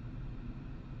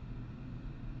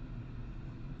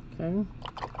 Okay.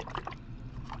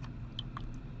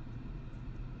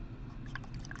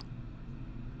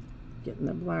 Getting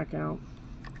the black out.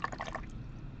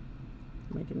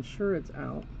 Making sure it's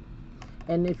out.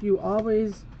 And if you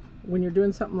always, when you're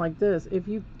doing something like this, if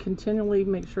you continually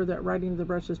make sure that riding the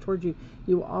brush is towards you,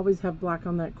 you will always have black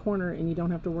on that corner and you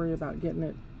don't have to worry about getting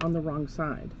it on the wrong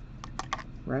side.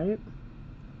 Right?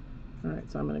 Alright,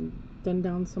 so I'm going to thin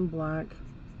down some black.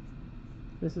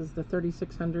 This is the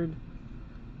 3600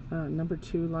 number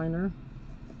 2 liner.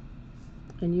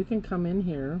 And you can come in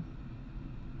here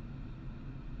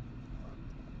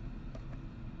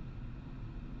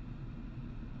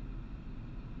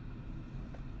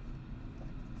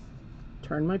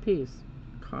turn my piece,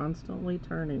 constantly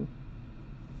turning.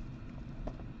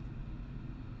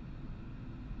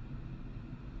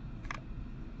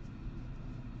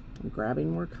 I'm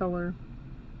grabbing more color.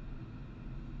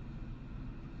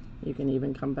 You can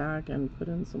even come back and put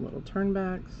in some little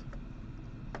turnbacks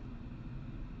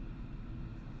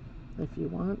if you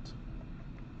want.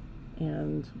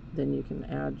 And then you can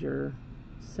add your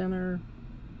center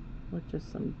with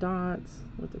just some dots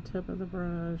with the tip of the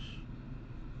brush.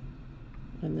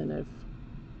 And then if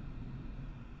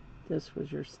this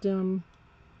was your stem,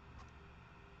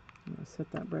 I'm going to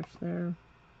set that brush there.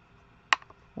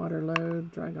 Water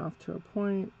load, drag off to a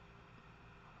point.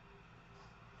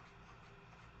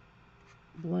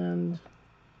 Blend.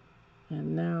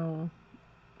 And now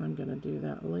I'm going to do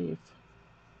that leaf.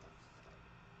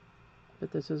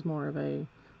 But this is more of a,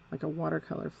 like a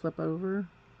watercolor flip over.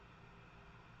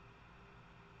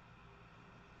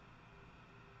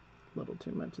 A little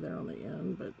too much there on the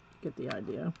end, but you get the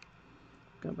idea.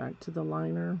 Go back to the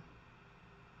liner.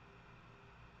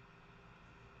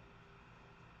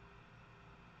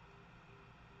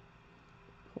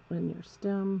 Pull in your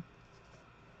stem.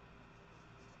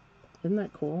 Isn't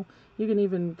that cool? You can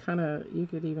even you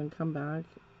could even come back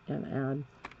and add,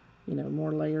 you know,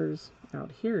 more layers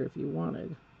out here if you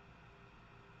wanted.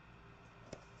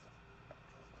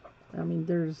 I mean,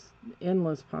 there's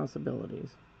endless possibilities.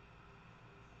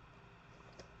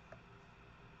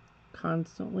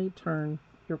 Constantly turn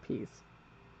your piece.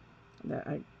 That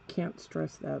I can't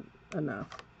stress that enough.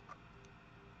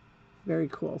 Very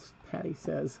cool, Patty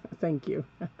says. Thank you.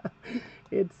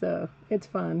 It's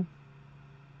fun.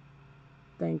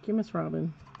 Thank you, Miss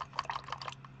Robin.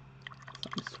 So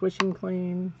I'm swishing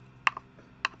clean,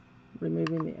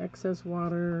 removing the excess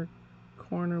water,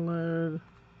 corner load.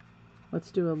 Let's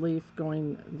do a leaf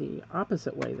going the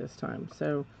opposite way this time.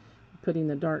 So putting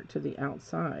the dark to the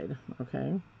outside,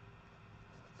 okay?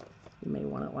 You may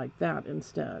want it like that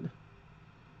instead.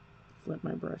 Flip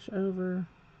my brush over,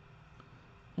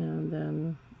 and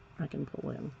then I can pull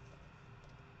in.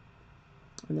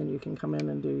 And then you can come in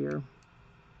and do your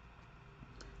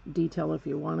detail if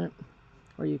you want it,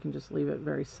 or you can just leave it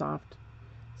very soft.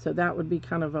 So that would be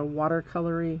kind of a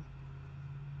watercolory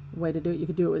way to do it. You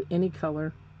could do it with any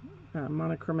color,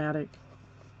 monochromatic,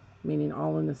 meaning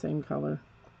all in the same color.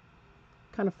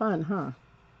 Kind of fun, huh?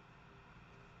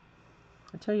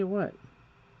 I tell you what,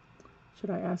 should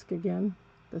I ask again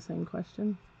the same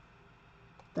question?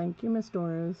 Thank you, Miss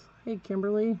Doris. Hey,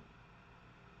 Kimberly.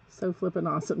 So flippin'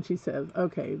 awesome, she says.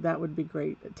 Okay, that would be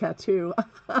great. A tattoo.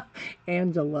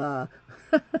 Angela.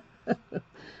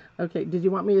 Okay, did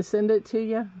you want me to send it to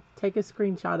you? Take a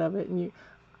screenshot of it, and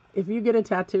if you get a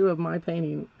tattoo of my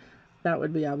painting, that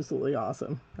would be absolutely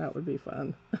awesome. That would be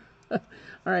fun. All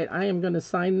right, I am going to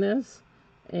sign this,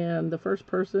 and the first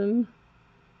person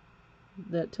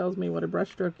that tells me what a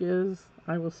brushstroke is,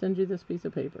 I will send you this piece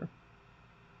of paper.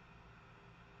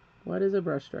 What is a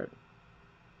brushstroke?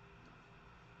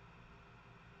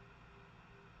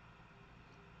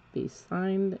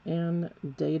 signed and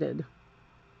dated.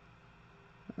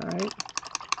 All right.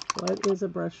 What is a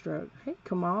brushstroke? Hey,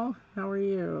 Kamal, how are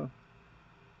you?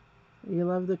 You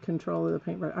love the control of the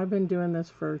paintbrush. I've been doing this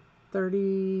for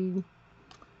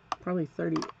probably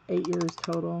 38 years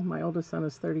total. My oldest son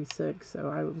is 36, so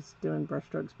I was doing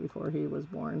brushstrokes before he was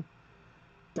born.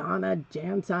 Donna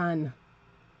Jansen.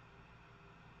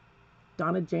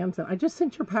 Donna Jansen. I just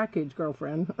sent your package,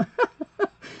 girlfriend.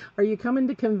 Are you coming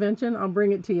to convention? I'll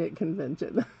bring it to you at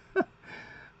convention.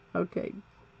 Okay.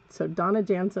 So Donna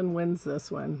Jansen wins this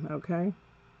one, okay?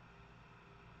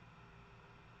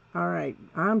 All right.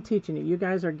 I'm teaching you. You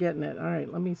guys are getting it. All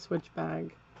right. Let me switch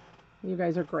bag. You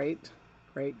guys are great.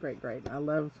 Great, great, great. I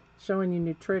love showing you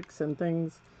new tricks and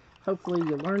things. Hopefully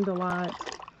you learned a lot.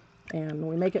 And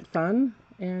we make it fun.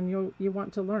 And you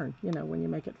want to learn, you know, when you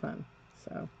make it fun.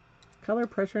 So, color,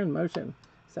 pressure, and motion.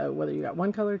 So whether you got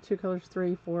one color, two colors,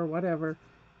 three, four, whatever,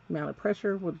 amount of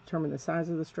pressure will determine the size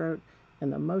of the stroke.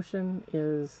 And the motion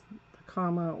is the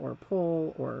comma or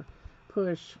pull or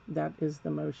push. That is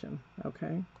the motion,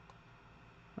 okay?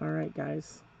 All right,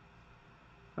 guys.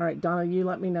 All right, Donna, you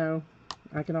let me know.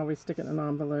 I can always stick it in an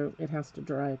envelope. It has to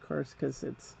dry, of course, because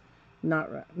it's not...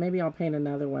 Maybe I'll paint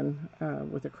another one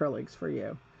with acrylics for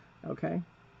you, okay?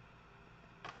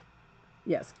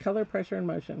 Yes, color, pressure, and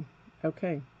motion.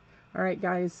 Okay. All right,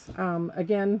 guys.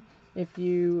 Again, if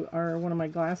you are one of my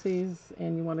glassies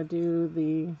and you want to do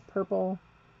the purple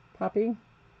poppy,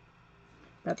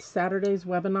 that's Saturday's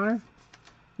webinar.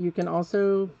 You can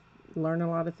also learn a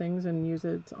lot of things and use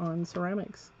it on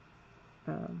ceramics.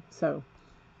 So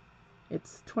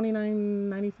it's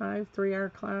 $29.95, 3-hour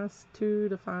class, 2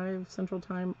 to 5 Central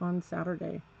Time on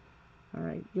Saturday. All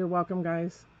right, you're welcome,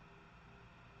 guys.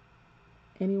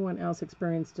 Anyone else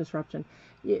experience disruption?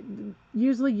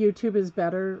 Usually YouTube is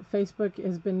better. Facebook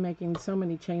has been making so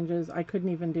many changes. I couldn't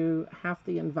even do half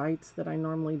the invites that I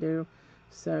normally do.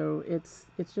 So it's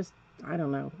just, I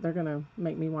don't know. They're going to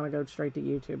make me want to go straight to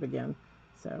YouTube again.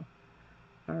 So,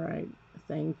 all right.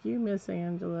 Thank you, Miss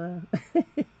Angela.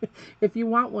 If you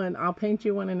want one, I'll paint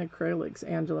you one in acrylics,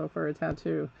 Angela, for a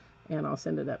tattoo, and I'll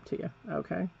send it up to you.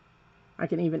 Okay? I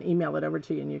can even email it over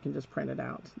to you, and you can just print it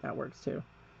out. That works too.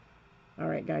 All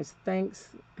right, guys. Thanks.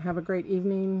 Have a great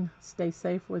evening. Stay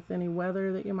safe with any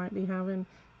weather that you might be having,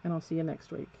 and I'll see you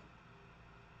next week.